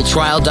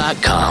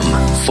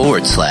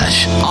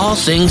audibletrial.com/All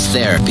Things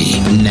Therapy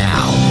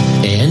now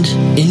and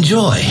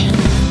enjoy.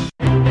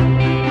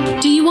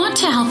 Do you want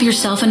to help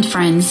yourself and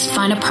friends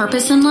find a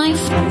purpose in life?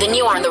 Then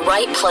you are in the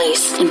right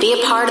place and be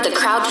a part of the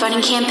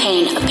crowdfunding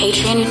campaign of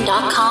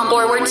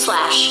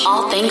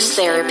patreon.com/All Things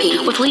Therapy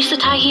with Lisa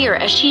Tahir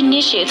as she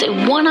initiates a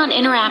one-on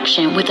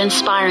interaction with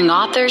inspiring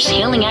authors,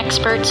 healing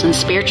experts, and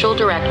spiritual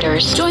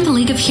directors. Join the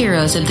League of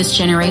Heroes of this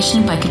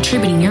generation by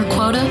contributing your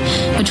quota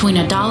between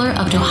 $1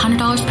 up to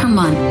 $100 per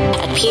month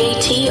at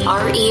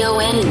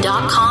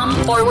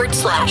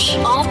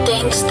patreon.com/All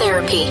Things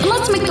Therapy. And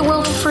let's make the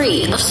world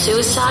free of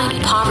suicide,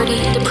 poverty,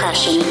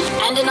 depression,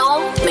 and in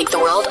all, make the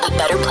world a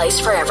better place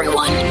for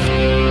everyone.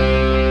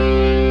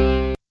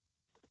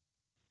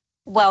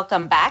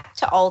 Welcome back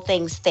to All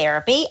Things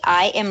Therapy.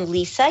 I am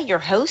Lisa, your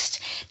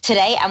host.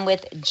 Today I'm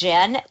with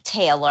Jen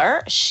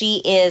Taylor.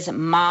 She is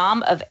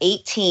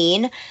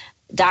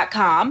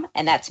momof18.com,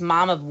 and that's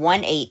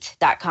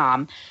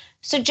momof18.com.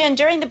 So Jen,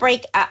 during the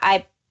break,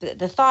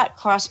 the thought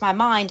crossed my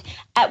mind.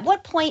 At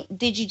what point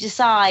did you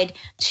decide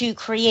to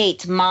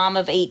create Mom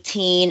of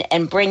 18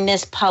 and bring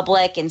this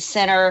public and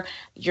center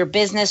your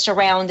business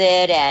around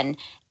it and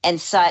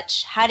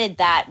such? How did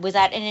that? Was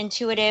that an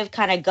intuitive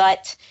kind of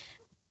gut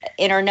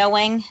inner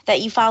knowing that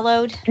you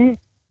followed?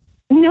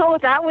 No,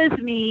 that was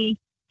me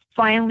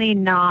finally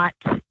not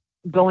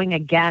going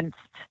against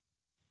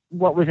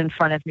what was in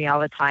front of me all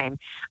the time.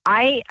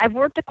 I've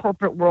worked the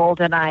corporate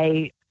world, and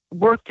I've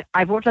worked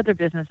other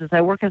businesses.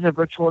 I work as a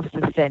virtual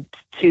assistant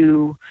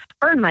to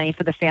earn money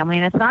for the family,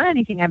 and it's not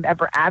anything I've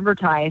ever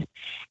advertised.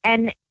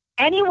 And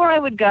anywhere I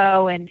would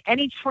go, and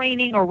any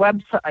training or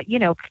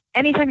website,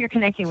 anytime you're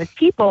connecting with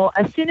people,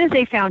 as soon as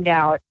they found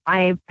out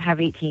I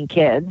have 18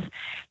 kids,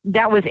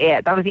 that was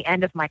it. That was the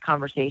end of my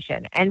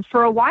conversation. And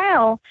for a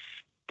while,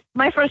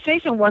 my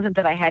frustration wasn't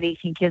that I had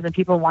 18 kids and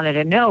people wanted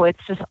to know.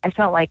 It's just I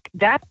felt like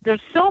that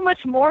there's so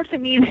much more to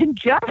me than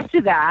just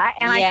that,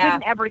 and I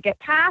couldn't ever get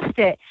past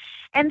it.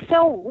 And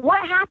so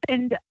what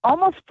happened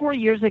almost 4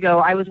 years ago,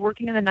 I was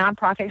working in the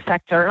nonprofit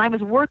sector, and I was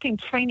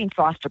training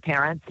foster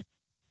parents.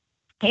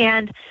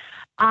 And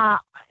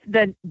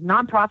the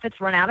nonprofits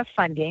run out of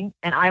funding,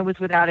 and I was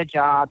without a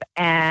job.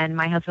 And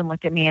my husband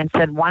looked at me and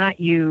said, why don't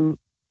you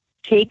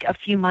take a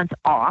few months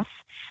off,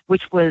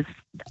 which was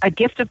a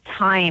gift of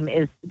time.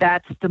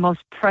 That's the most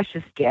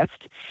precious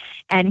gift.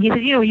 And he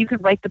said, you can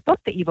write the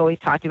book that you've always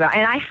talked about.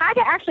 And I had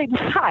to actually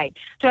decide,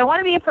 do I want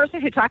to be a person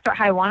who talks about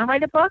how I want to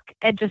write a book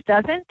and just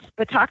doesn't,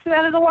 but talks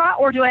about it a lot?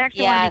 Or do I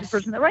actually want to be the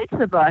person that writes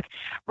the book,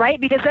 right?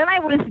 Because then I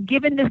was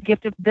given this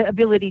gift of the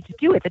ability to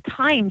do it, the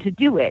time to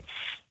do it.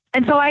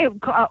 And so I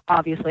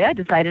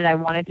decided I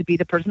wanted to be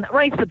the person that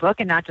writes the book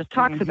and not just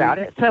talks about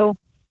it. So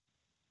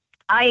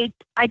I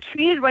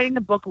treated writing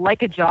the book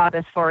like a job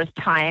as far as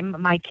time.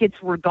 My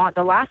kids were gone.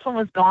 The last one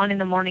was gone in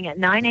the morning at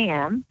 9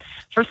 a.m.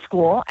 for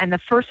school, and the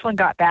first one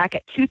got back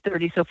at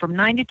 2:30. So from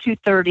 9 to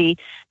 2:30,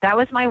 that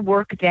was my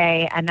work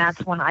day, and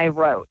that's when I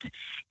wrote.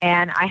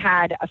 And I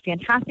had a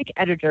fantastic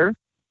editor.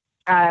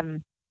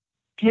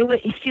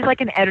 She's like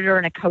an editor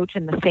and a coach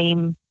in the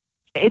same.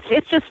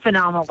 It's just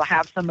phenomenal to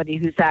have somebody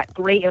who's that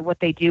great at what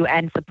they do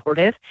and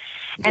supportive.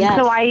 And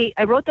so I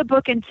wrote the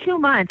book in 2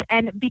 months.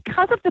 And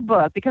because I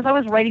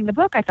was writing the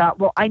book, I thought,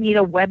 well, I need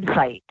a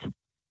website.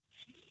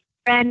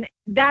 And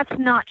that's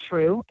not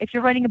true. If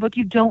you're writing a book,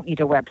 you don't need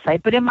a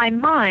website. But in my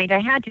mind, I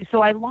had to.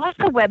 So I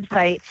launched a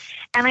website,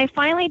 and I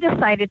finally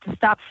decided to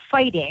stop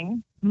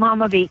fighting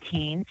Mom of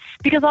 18,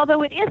 because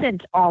although it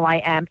isn't all I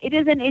am, it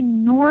is an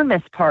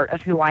enormous part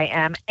of who I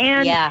am.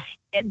 And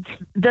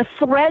the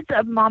threads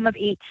of Mom of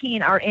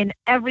 18 are in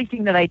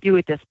everything that I do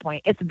at this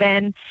point.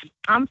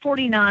 I'm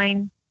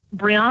 49.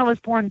 Brianna was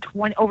born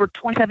over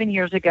 27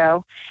 years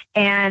ago.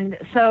 And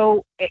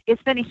so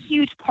it's been a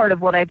huge part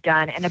of what I've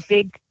done and a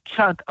big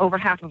chunk over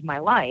half of my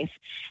life.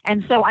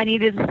 And so I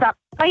needed to stop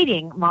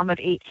fighting Mom of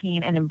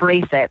 18 and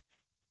embrace it.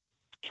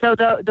 So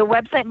the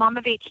website Mom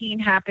of 18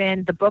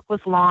 happened. The book was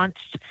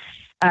launched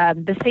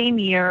the same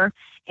year.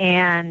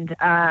 And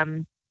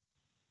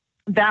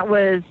that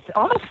was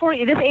almost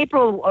 40.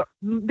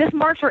 This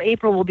March or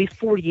April will be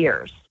 4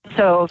 years.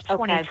 So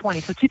 2020.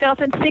 Okay. So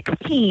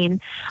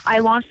 2016, I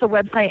launched the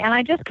website, and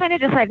I just kind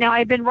of decided. Now,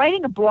 I've been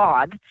writing a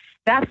blog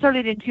that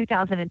started in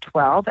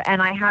 2012,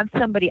 and I had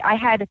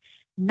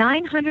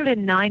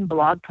 909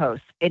 blog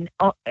posts. It's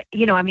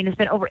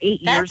been over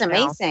 8 years now. That's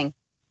amazing.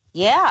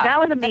 Yeah, that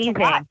was amazing.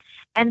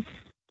 And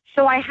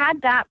so I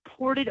had that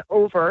ported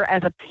over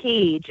as a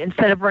page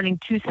instead of running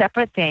two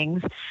separate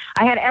things.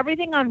 I had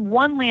everything on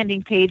one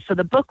landing page. So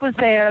the book was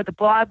there, the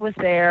blog was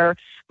there,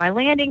 my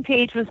landing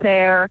page was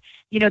there,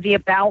 the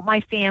about my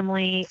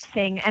family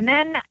thing. And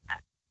then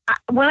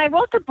when I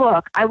wrote the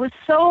book, I was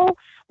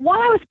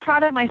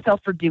proud of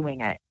myself for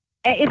doing it.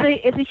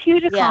 It's a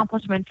huge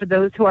accomplishment for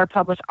those who are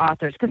published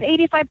authors, because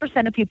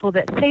 85% of people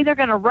that say they're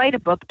going to write a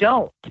book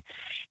don't.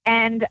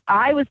 And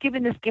I was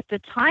given this gift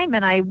of time,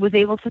 and I was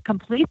able to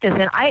complete this.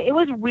 And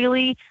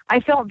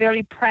I felt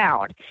very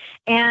proud.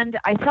 And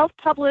I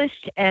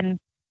self-published, and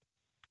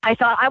I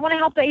thought, I want to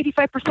help the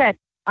 85%.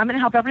 I'm going to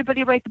help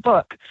everybody write the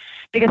book,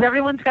 because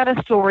everyone's got a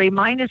story.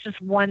 Mine is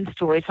just one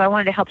story, so I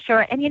wanted to help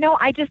share it. And,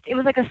 it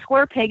was like a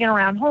square peg in a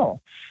round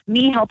hole,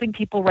 me helping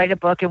people write a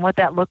book and what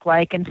that looked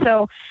like. And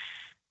so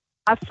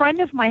a friend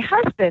of my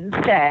husband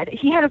said,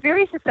 he had a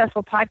very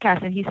successful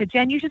podcast, and he said,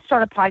 Jen, you should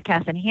start a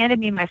podcast, and handed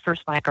me my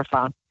first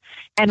microphone.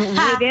 And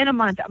within a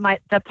month,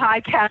 the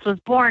podcast was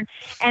born.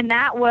 And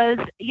that was,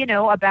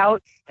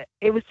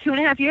 it was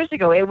 2.5 years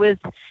ago. It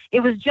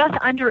was just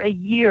under a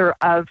year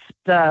of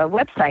the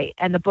website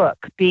and the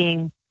book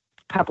being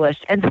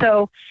published. And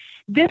so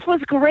this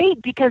was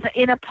great, because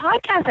in a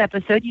podcast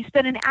episode, you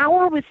spent an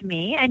hour with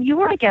me, and you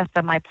were a guest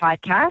on my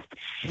podcast.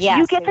 Yes,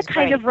 you get to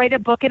kind of write a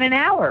book in an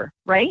hour,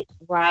 right?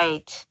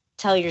 Right.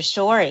 Tell your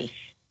story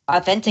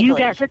authentically. You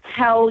get to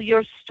tell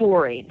your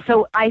story.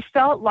 So I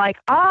felt like,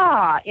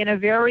 in a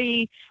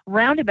very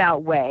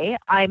roundabout way,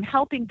 I'm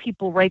helping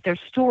people write their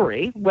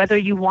story, whether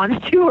you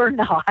wanted to or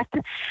not.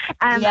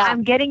 And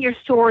I'm getting your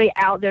story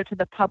out there to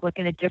the public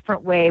in a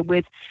different way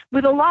with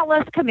a lot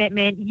less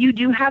commitment. You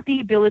do have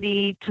the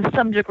ability to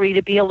some degree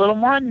to be a little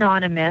more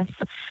anonymous.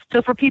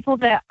 So for people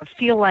that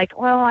feel like,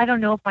 well, I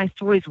don't know if my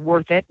story's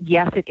worth it.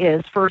 Yes, it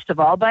is, first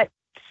of all. But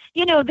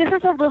this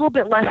is a little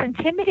bit less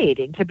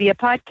intimidating to be a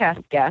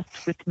podcast guest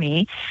with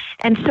me.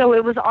 And so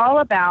it was all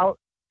about,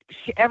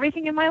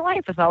 everything in my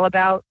life was all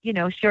about,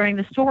 sharing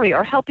the story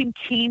or helping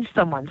change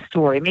someone's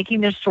story,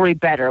 making their story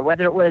better,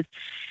 whether it was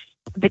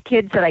the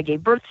kids that I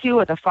gave birth to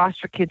or the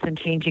foster kids and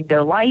changing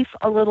their life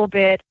a little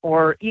bit,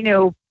 or,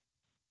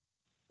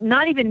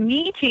 not even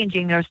me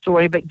changing their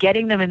story, but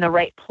getting them in the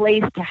right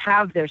place to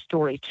have their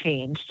story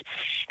changed.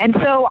 And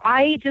so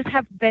I just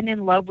have been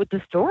in love with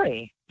the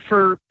story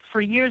for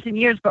years and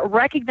years, but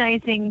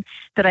recognizing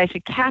that I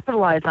should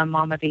capitalize on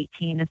Mom of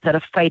 18 instead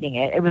of fighting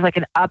it. It was like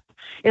a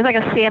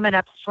salmon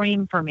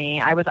upstream for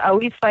me. I was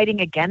always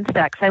fighting against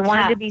that because I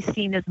wanted to be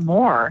seen as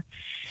more.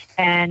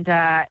 And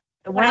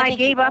when I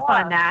gave up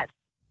on that,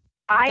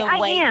 I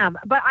am,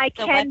 but I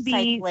can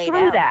be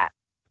through that.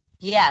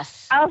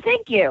 Yes. Oh,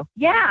 thank you.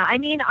 Yeah, I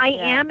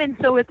am, and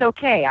so it's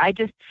okay. As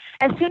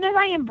soon as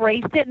I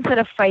embraced it instead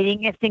of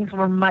fighting it, things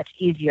were much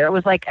easier. It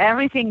was like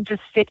everything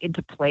just fit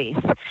into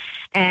place.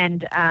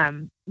 And,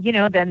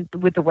 then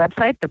with the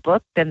website, the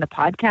book, then the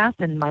podcast,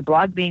 and my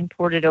blog being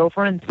ported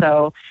over. And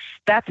so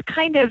that's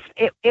kind of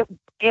it.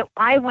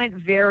 I went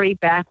very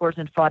backwards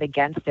and fought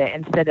against it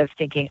instead of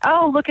thinking,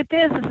 oh, look at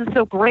this. This is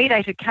so great.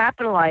 I should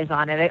capitalize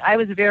on it. I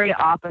was very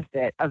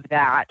opposite of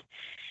that.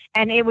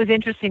 And it was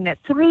interesting that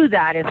through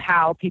that is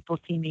how people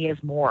see me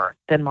as more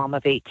than Mom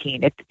of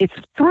 18. It's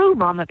through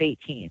Mom of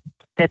 18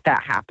 that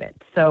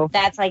happened. So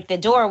that's like the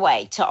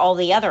doorway to all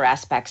the other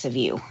aspects of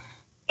you.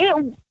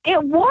 It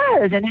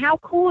was, and how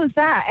cool is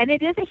that? And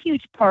it is a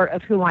huge part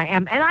of who I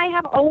am. And I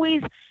have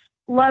always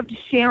loved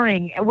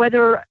sharing,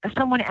 whether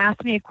someone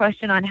asks me a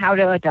question on how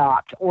to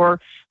adopt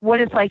or what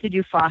it's like to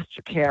do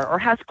foster care or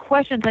has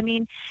questions.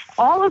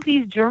 All of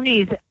these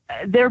journeys,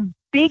 they're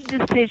big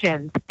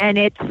decisions, and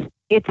it's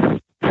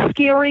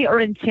scary or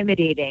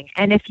intimidating.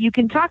 And if you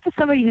can talk to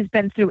somebody who's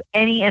been through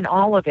any and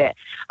all of it,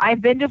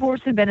 I've been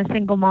divorced and been a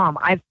single mom.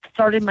 I've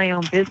started my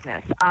own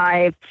business.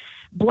 I've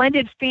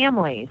blended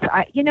families.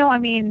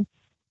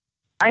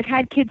 I've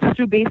had kids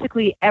through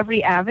basically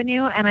every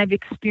avenue, and I've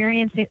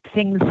experienced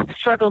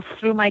struggles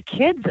through my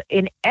kids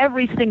in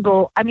every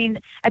single,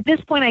 at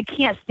this point, I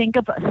can't think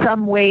of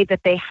some way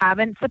that they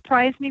haven't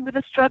surprised me with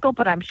a struggle,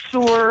 but I'm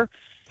sure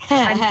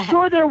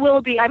there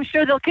will be. I'm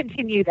sure they'll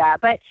continue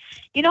that. But,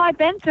 I've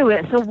been through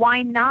it. So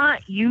why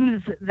not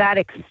use that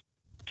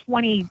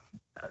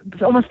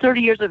almost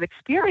 30 years of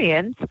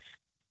experience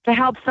to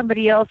help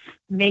somebody else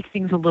make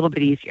things a little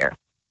bit easier?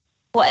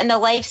 Well, and the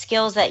life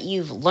skills that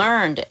you've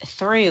learned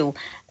through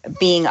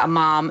being a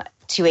mom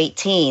to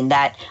 18,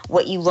 that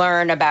what you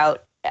learn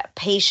about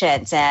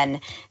patience and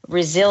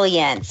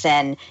resilience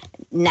and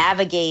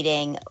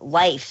navigating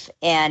life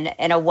in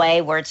a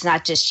way where it's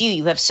not just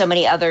you have so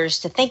many others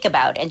to think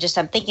about. And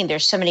I'm thinking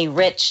there's so many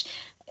rich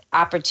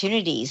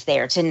opportunities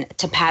there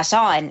to pass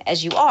on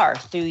as you are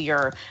through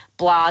your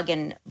blog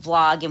and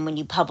vlog, and when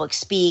you public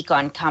speak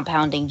on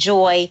Compounding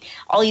Joy,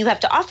 all you have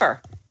to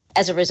offer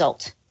as a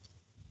result.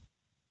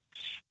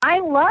 I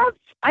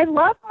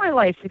love my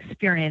life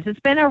experience. It's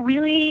been a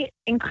really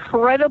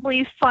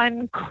incredibly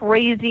fun,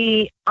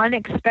 crazy,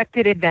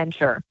 unexpected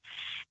adventure.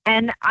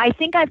 And I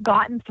think I've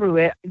gotten through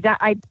it. That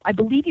I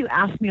believe you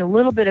asked me a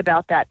little bit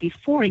about that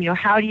before,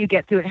 how do you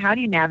get through it? How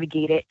do you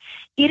navigate it?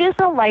 It is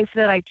a life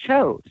that I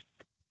chose.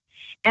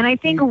 And I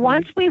think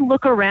once we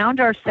look around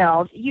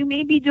ourselves, you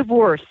may be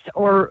divorced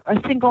or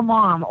a single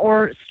mom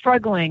or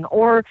struggling,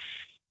 or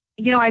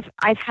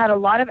I've had a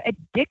lot of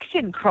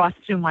addiction cross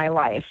through my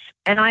life,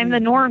 and I'm the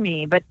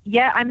normie, but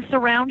yet I'm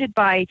surrounded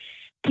by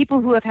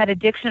people who have had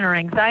addiction or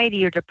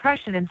anxiety or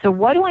depression. And so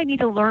what do I need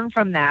to learn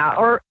from that?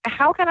 Or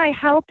how can I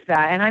help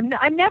that? And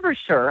I'm never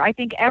sure. I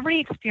think every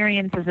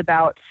experience is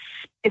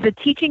a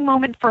teaching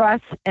moment for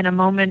us, and a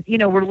moment,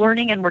 we're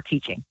learning and we're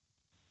teaching.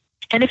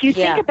 And if you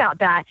think about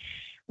that,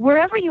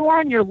 wherever you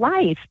are in your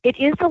life, it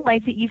is the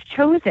life that you've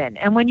chosen.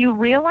 And when you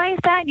realize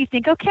that, you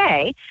think,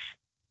 okay,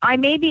 I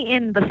may be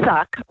in the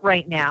suck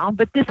right now,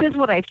 but this is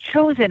what I've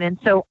chosen. And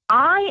so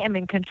I am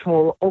in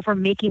control over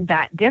making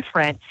that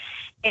different.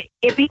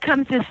 It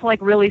becomes this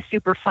really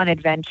super fun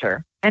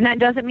adventure. And that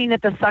doesn't mean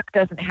that the suck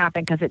doesn't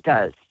happen, because it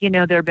does.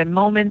 There have been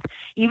moments,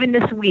 even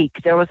this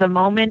week, there was a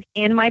moment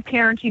in my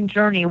parenting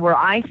journey where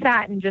I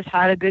sat and just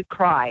had a good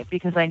cry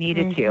because I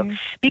needed to,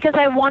 because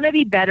I want to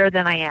be better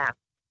than I am.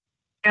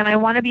 And I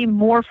want to be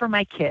more for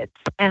my kids.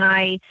 And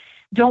I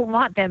don't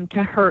want them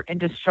to hurt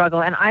and to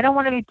struggle. And I don't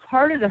want to be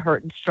part of the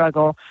hurt and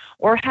struggle,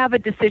 or have a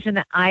decision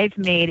that I've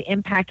made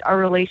impact our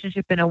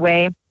relationship in a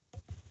way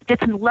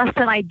that's less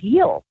than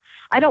ideal.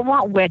 I don't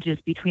want wedges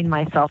between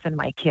myself and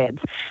my kids.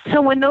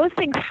 So when those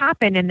things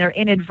happen and they're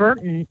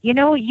inadvertent,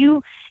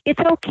 it's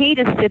okay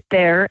to sit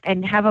there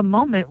and have a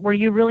moment where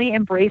you really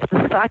embrace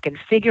the suck and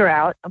figure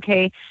out,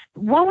 okay,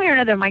 one way or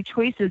another, my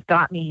choices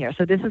got me here.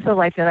 So this is the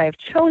life that I have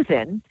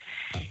chosen.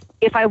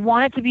 If I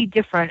want it to be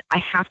different, I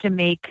have to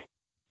make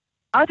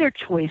other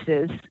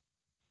choices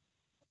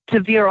to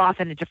veer off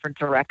in a different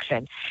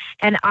direction.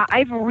 And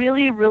I've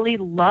really, really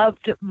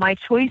loved my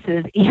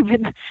choices,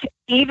 even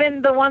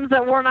the ones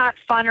that were not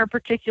fun or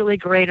particularly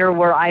great, or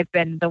where I've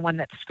been the one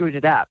that screwed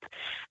it up.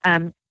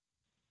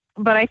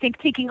 But I think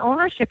taking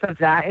ownership of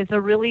that is a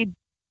really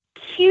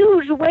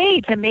huge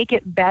way to make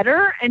it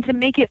better and to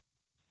make it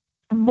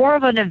more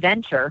of an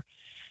adventure.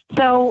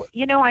 So,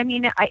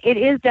 it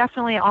is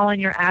definitely all in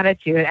your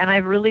attitude. And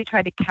I've really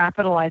tried to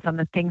capitalize on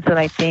the things that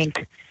I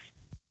think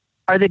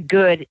are the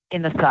good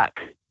in the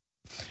suck.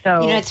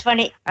 So, it's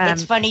funny.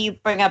 It's funny you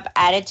bring up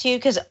attitude,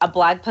 because a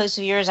blog post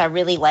of yours I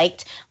really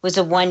liked was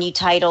the one you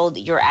titled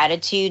 "Your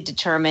Attitude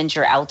Determines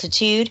Your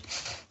Altitude,"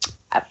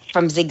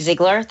 from Zig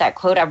Ziglar. That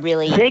quote I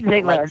really Zig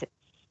Ziglar. liked.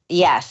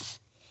 Yes,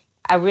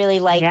 I really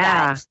like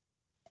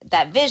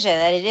that vision,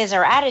 that it is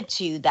our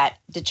attitude that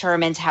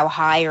determines how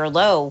high or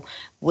low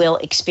we'll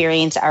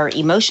experience our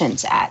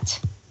emotions at.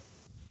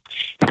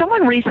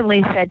 Someone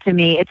recently said to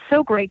me, "It's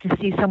so great to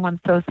see someone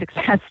so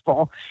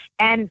successful,"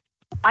 and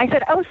I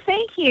said, "Oh,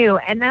 thank you."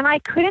 And then I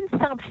couldn't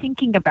stop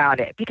thinking about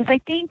it, because I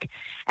think,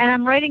 and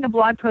I'm writing a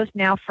blog post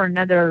now for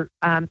another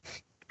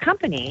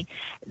company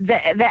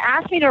that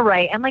asked me to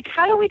write, and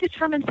how do we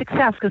determine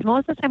success? Because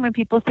most of the time when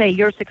people say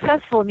you're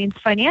successful, it means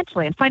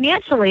financially. And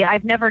financially,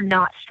 I've never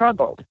not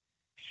struggled.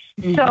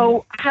 Mm-hmm.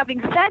 So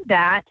having said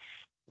that,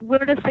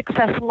 where does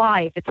success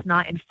lie if it's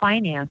not in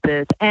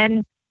finances?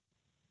 And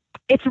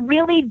it's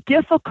really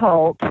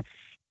difficult,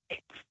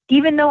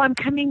 even though I'm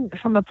coming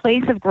from a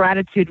place of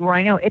gratitude where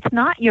I know it's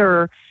not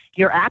your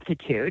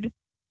aptitude.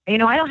 I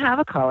don't have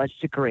a college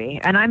degree,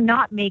 and I'm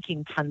not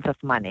making tons of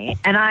money.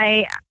 And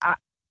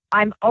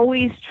I'm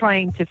always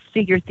trying to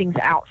figure things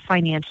out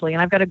financially,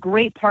 and I've got a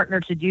great partner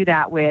to do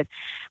that with.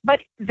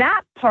 But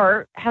that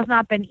part has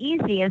not been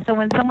easy. And so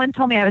when someone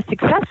told me I was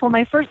successful,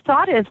 my first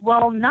thought is,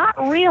 well, not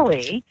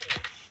really,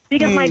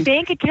 because my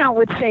bank account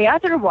would say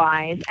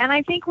otherwise. And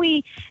I think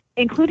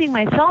including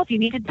myself, you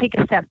need to take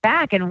a step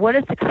back and what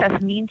does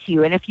success mean to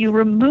you? And if you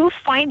remove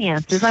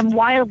finances, I'm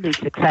wildly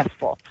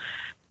successful.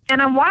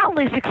 And I'm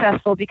wildly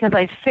successful because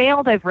I've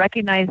failed, I've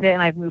recognized it,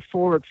 and I've moved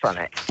forward from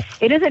it.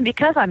 It isn't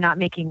because I'm not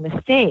making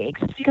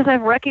mistakes. It's because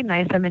I've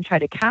recognized them and tried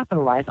to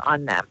capitalize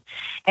on them.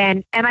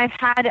 And I've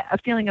had a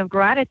feeling of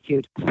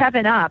gratitude.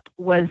 7-Up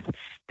was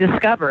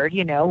discovered,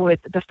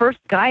 with the first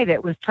guy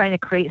that was trying to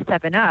create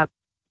 7-Up,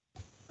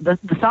 the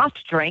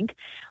soft drink,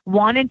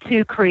 wanted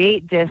to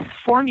create this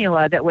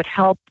formula that would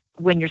help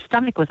when your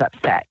stomach was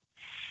upset.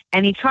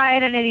 And he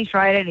tried it, and he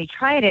tried it, and he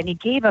tried it, and he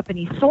gave up, and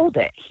he sold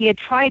it. He had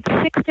tried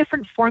 6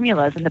 different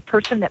formulas, and the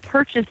person that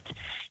purchased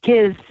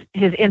his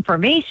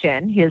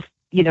information, his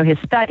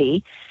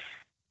study,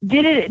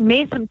 did it,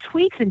 made some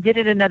tweaks, and did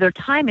it another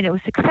time, and it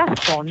was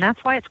successful. And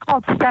that's why it's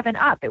called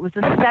 7-Up. It was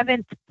the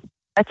 7th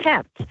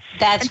attempt.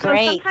 That's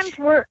great. Sometimes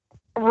we're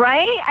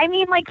right. I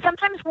mean,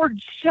 sometimes we're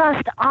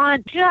just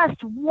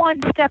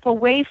one step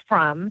away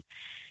from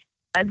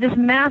this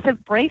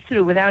massive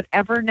breakthrough without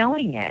ever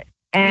knowing it,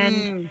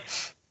 and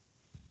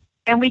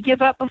we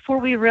give up before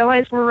we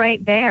realize we're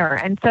right there.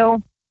 And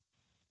so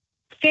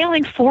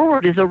failing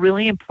forward is a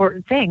really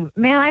important thing.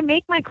 Man, I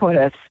make my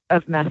quota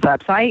of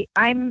mess-ups.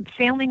 I'm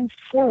failing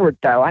forward,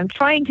 though. I'm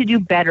trying to do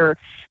better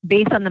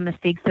based on the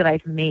mistakes that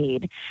I've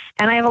made,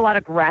 and I have a lot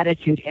of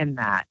gratitude in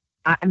that.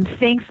 I'm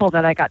thankful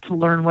that I got to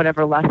learn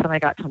whatever lesson I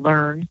got to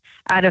learn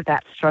out of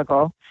that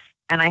struggle,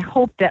 and I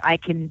hope that I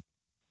can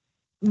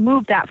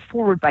move that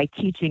forward by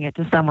teaching it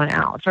to someone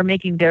else or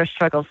making their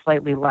struggles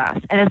slightly less.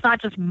 And it's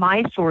not just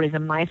my stories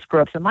and my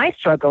screw-ups and my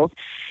struggles.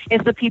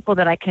 It's the people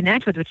that I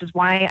connect with, which is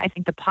why I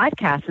think the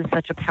podcast is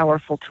such a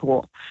powerful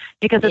tool.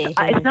 Because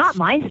it's not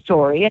my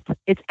story.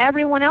 It's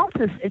everyone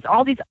else's. It's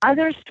all these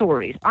other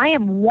stories. I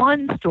am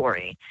one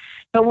story.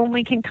 But when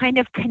we can kind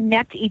of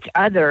connect each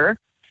other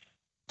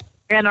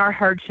and our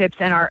hardships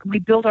and we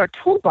build our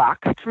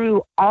toolbox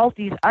through all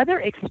these other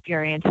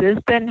experiences,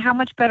 then how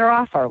much better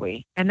off are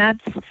we? And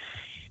that's,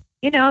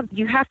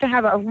 you have to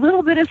have a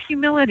little bit of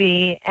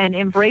humility and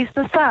embrace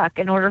the suck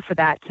in order for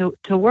that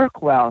to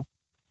work well.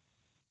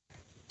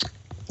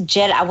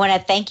 Jen, I want to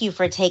thank you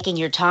for taking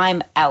your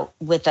time out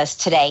with us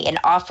today and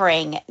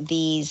offering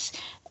these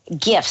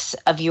gifts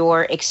of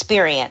your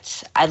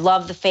experience. I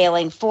love the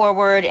failing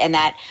forward, and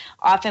that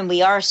often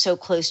we are so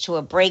close to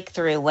a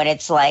breakthrough when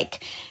it's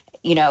like,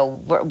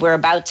 we're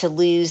about to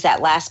lose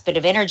that last bit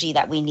of energy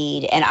that we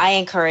need. And I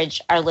encourage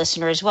our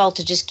listener as well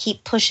to just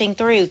keep pushing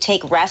through,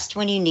 take rest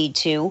when you need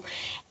to,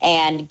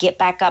 and get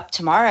back up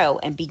tomorrow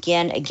and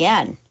begin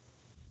again.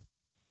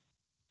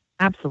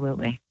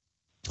 Absolutely.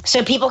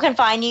 So people can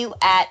find you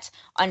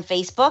on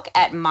Facebook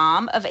at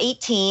Mom of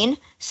 18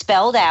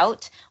 spelled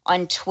out,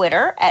 on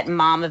Twitter at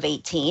Mom of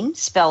 18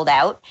 spelled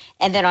out,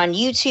 and then on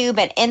YouTube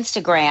and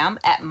Instagram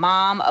at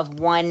Mom of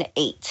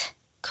 18.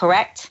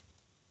 Correct?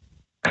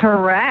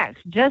 Correct.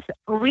 Just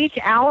reach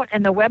out,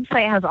 and the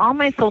website has all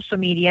my social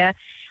media.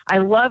 I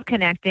love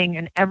connecting,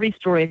 and every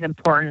story is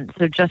important,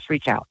 so just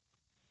reach out.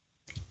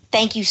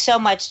 Thank you so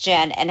much,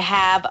 Jen, and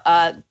have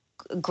a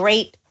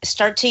great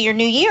start to your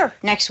new year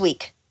next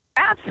week.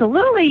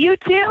 Absolutely. You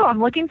too.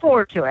 I'm looking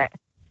forward to it.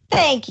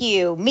 Thank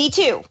you. Me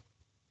too.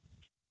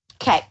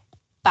 Okay.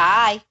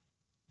 Bye.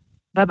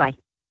 Bye-bye.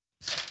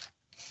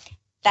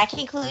 That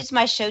concludes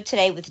my show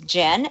today with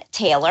Jen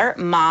Taylor,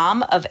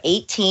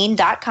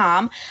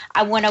 momof18.com.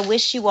 I want to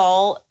wish you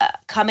all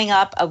coming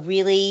up a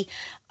really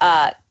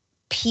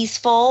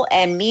peaceful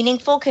and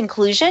meaningful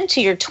conclusion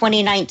to your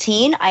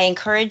 2019. I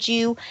encourage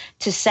you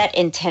to set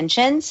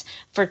intentions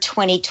for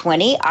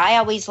 2020. I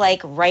always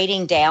like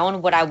writing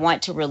down what I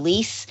want to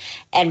release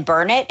and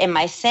burn it in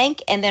my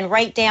sink, and then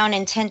write down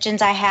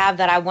intentions I have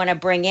that I want to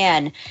bring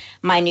in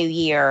my new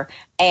year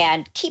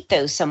and keep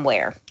those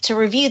somewhere to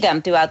review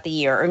them throughout the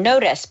year, or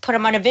put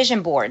them on a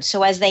vision board.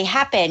 So as they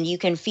happen, you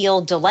can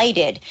feel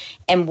delighted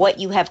in what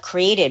you have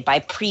created by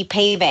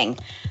pre-paving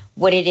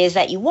what it is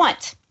that you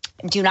want.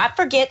 Do not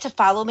forget to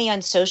follow me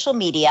on social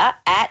media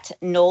at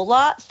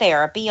NOLA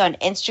Therapy on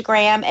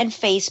Instagram and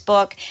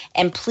Facebook.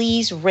 And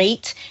please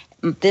rate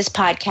this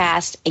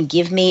podcast and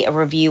give me a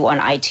review on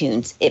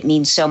iTunes. It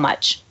means so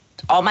much.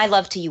 All my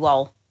love to you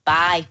all.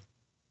 Bye.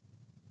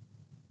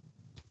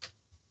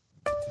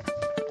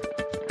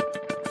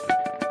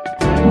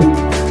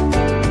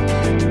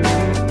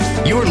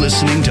 You're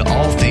listening to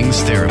All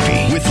Things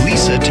Therapy with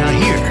Lisa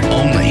Tahir,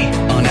 only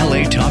on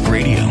LA Talk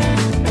Radio.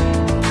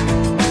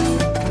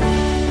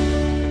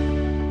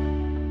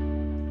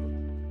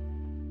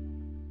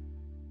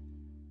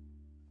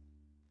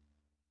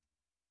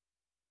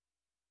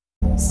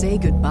 Say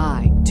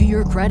goodbye to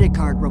your credit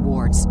card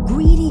rewards.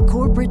 Greedy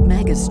corporate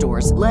mega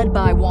stores, led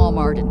by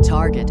Walmart and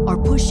Target, are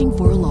pushing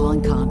for a law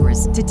in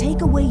Congress to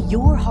take away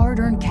your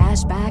hard-earned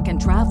cash back and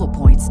travel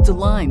points to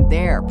line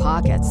their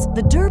pockets.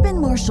 The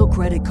Durbin-Marshall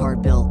credit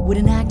card bill would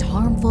enact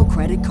harmful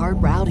credit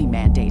card routing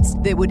mandates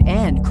that would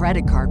end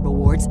credit card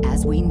rewards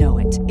as we know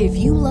it. If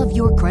you love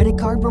your credit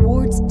card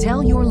rewards,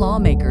 tell your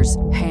lawmakers,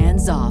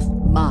 hands off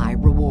my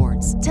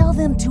rewards. Tell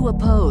them to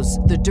oppose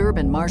the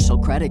Durbin-Marshall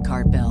credit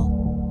card bill.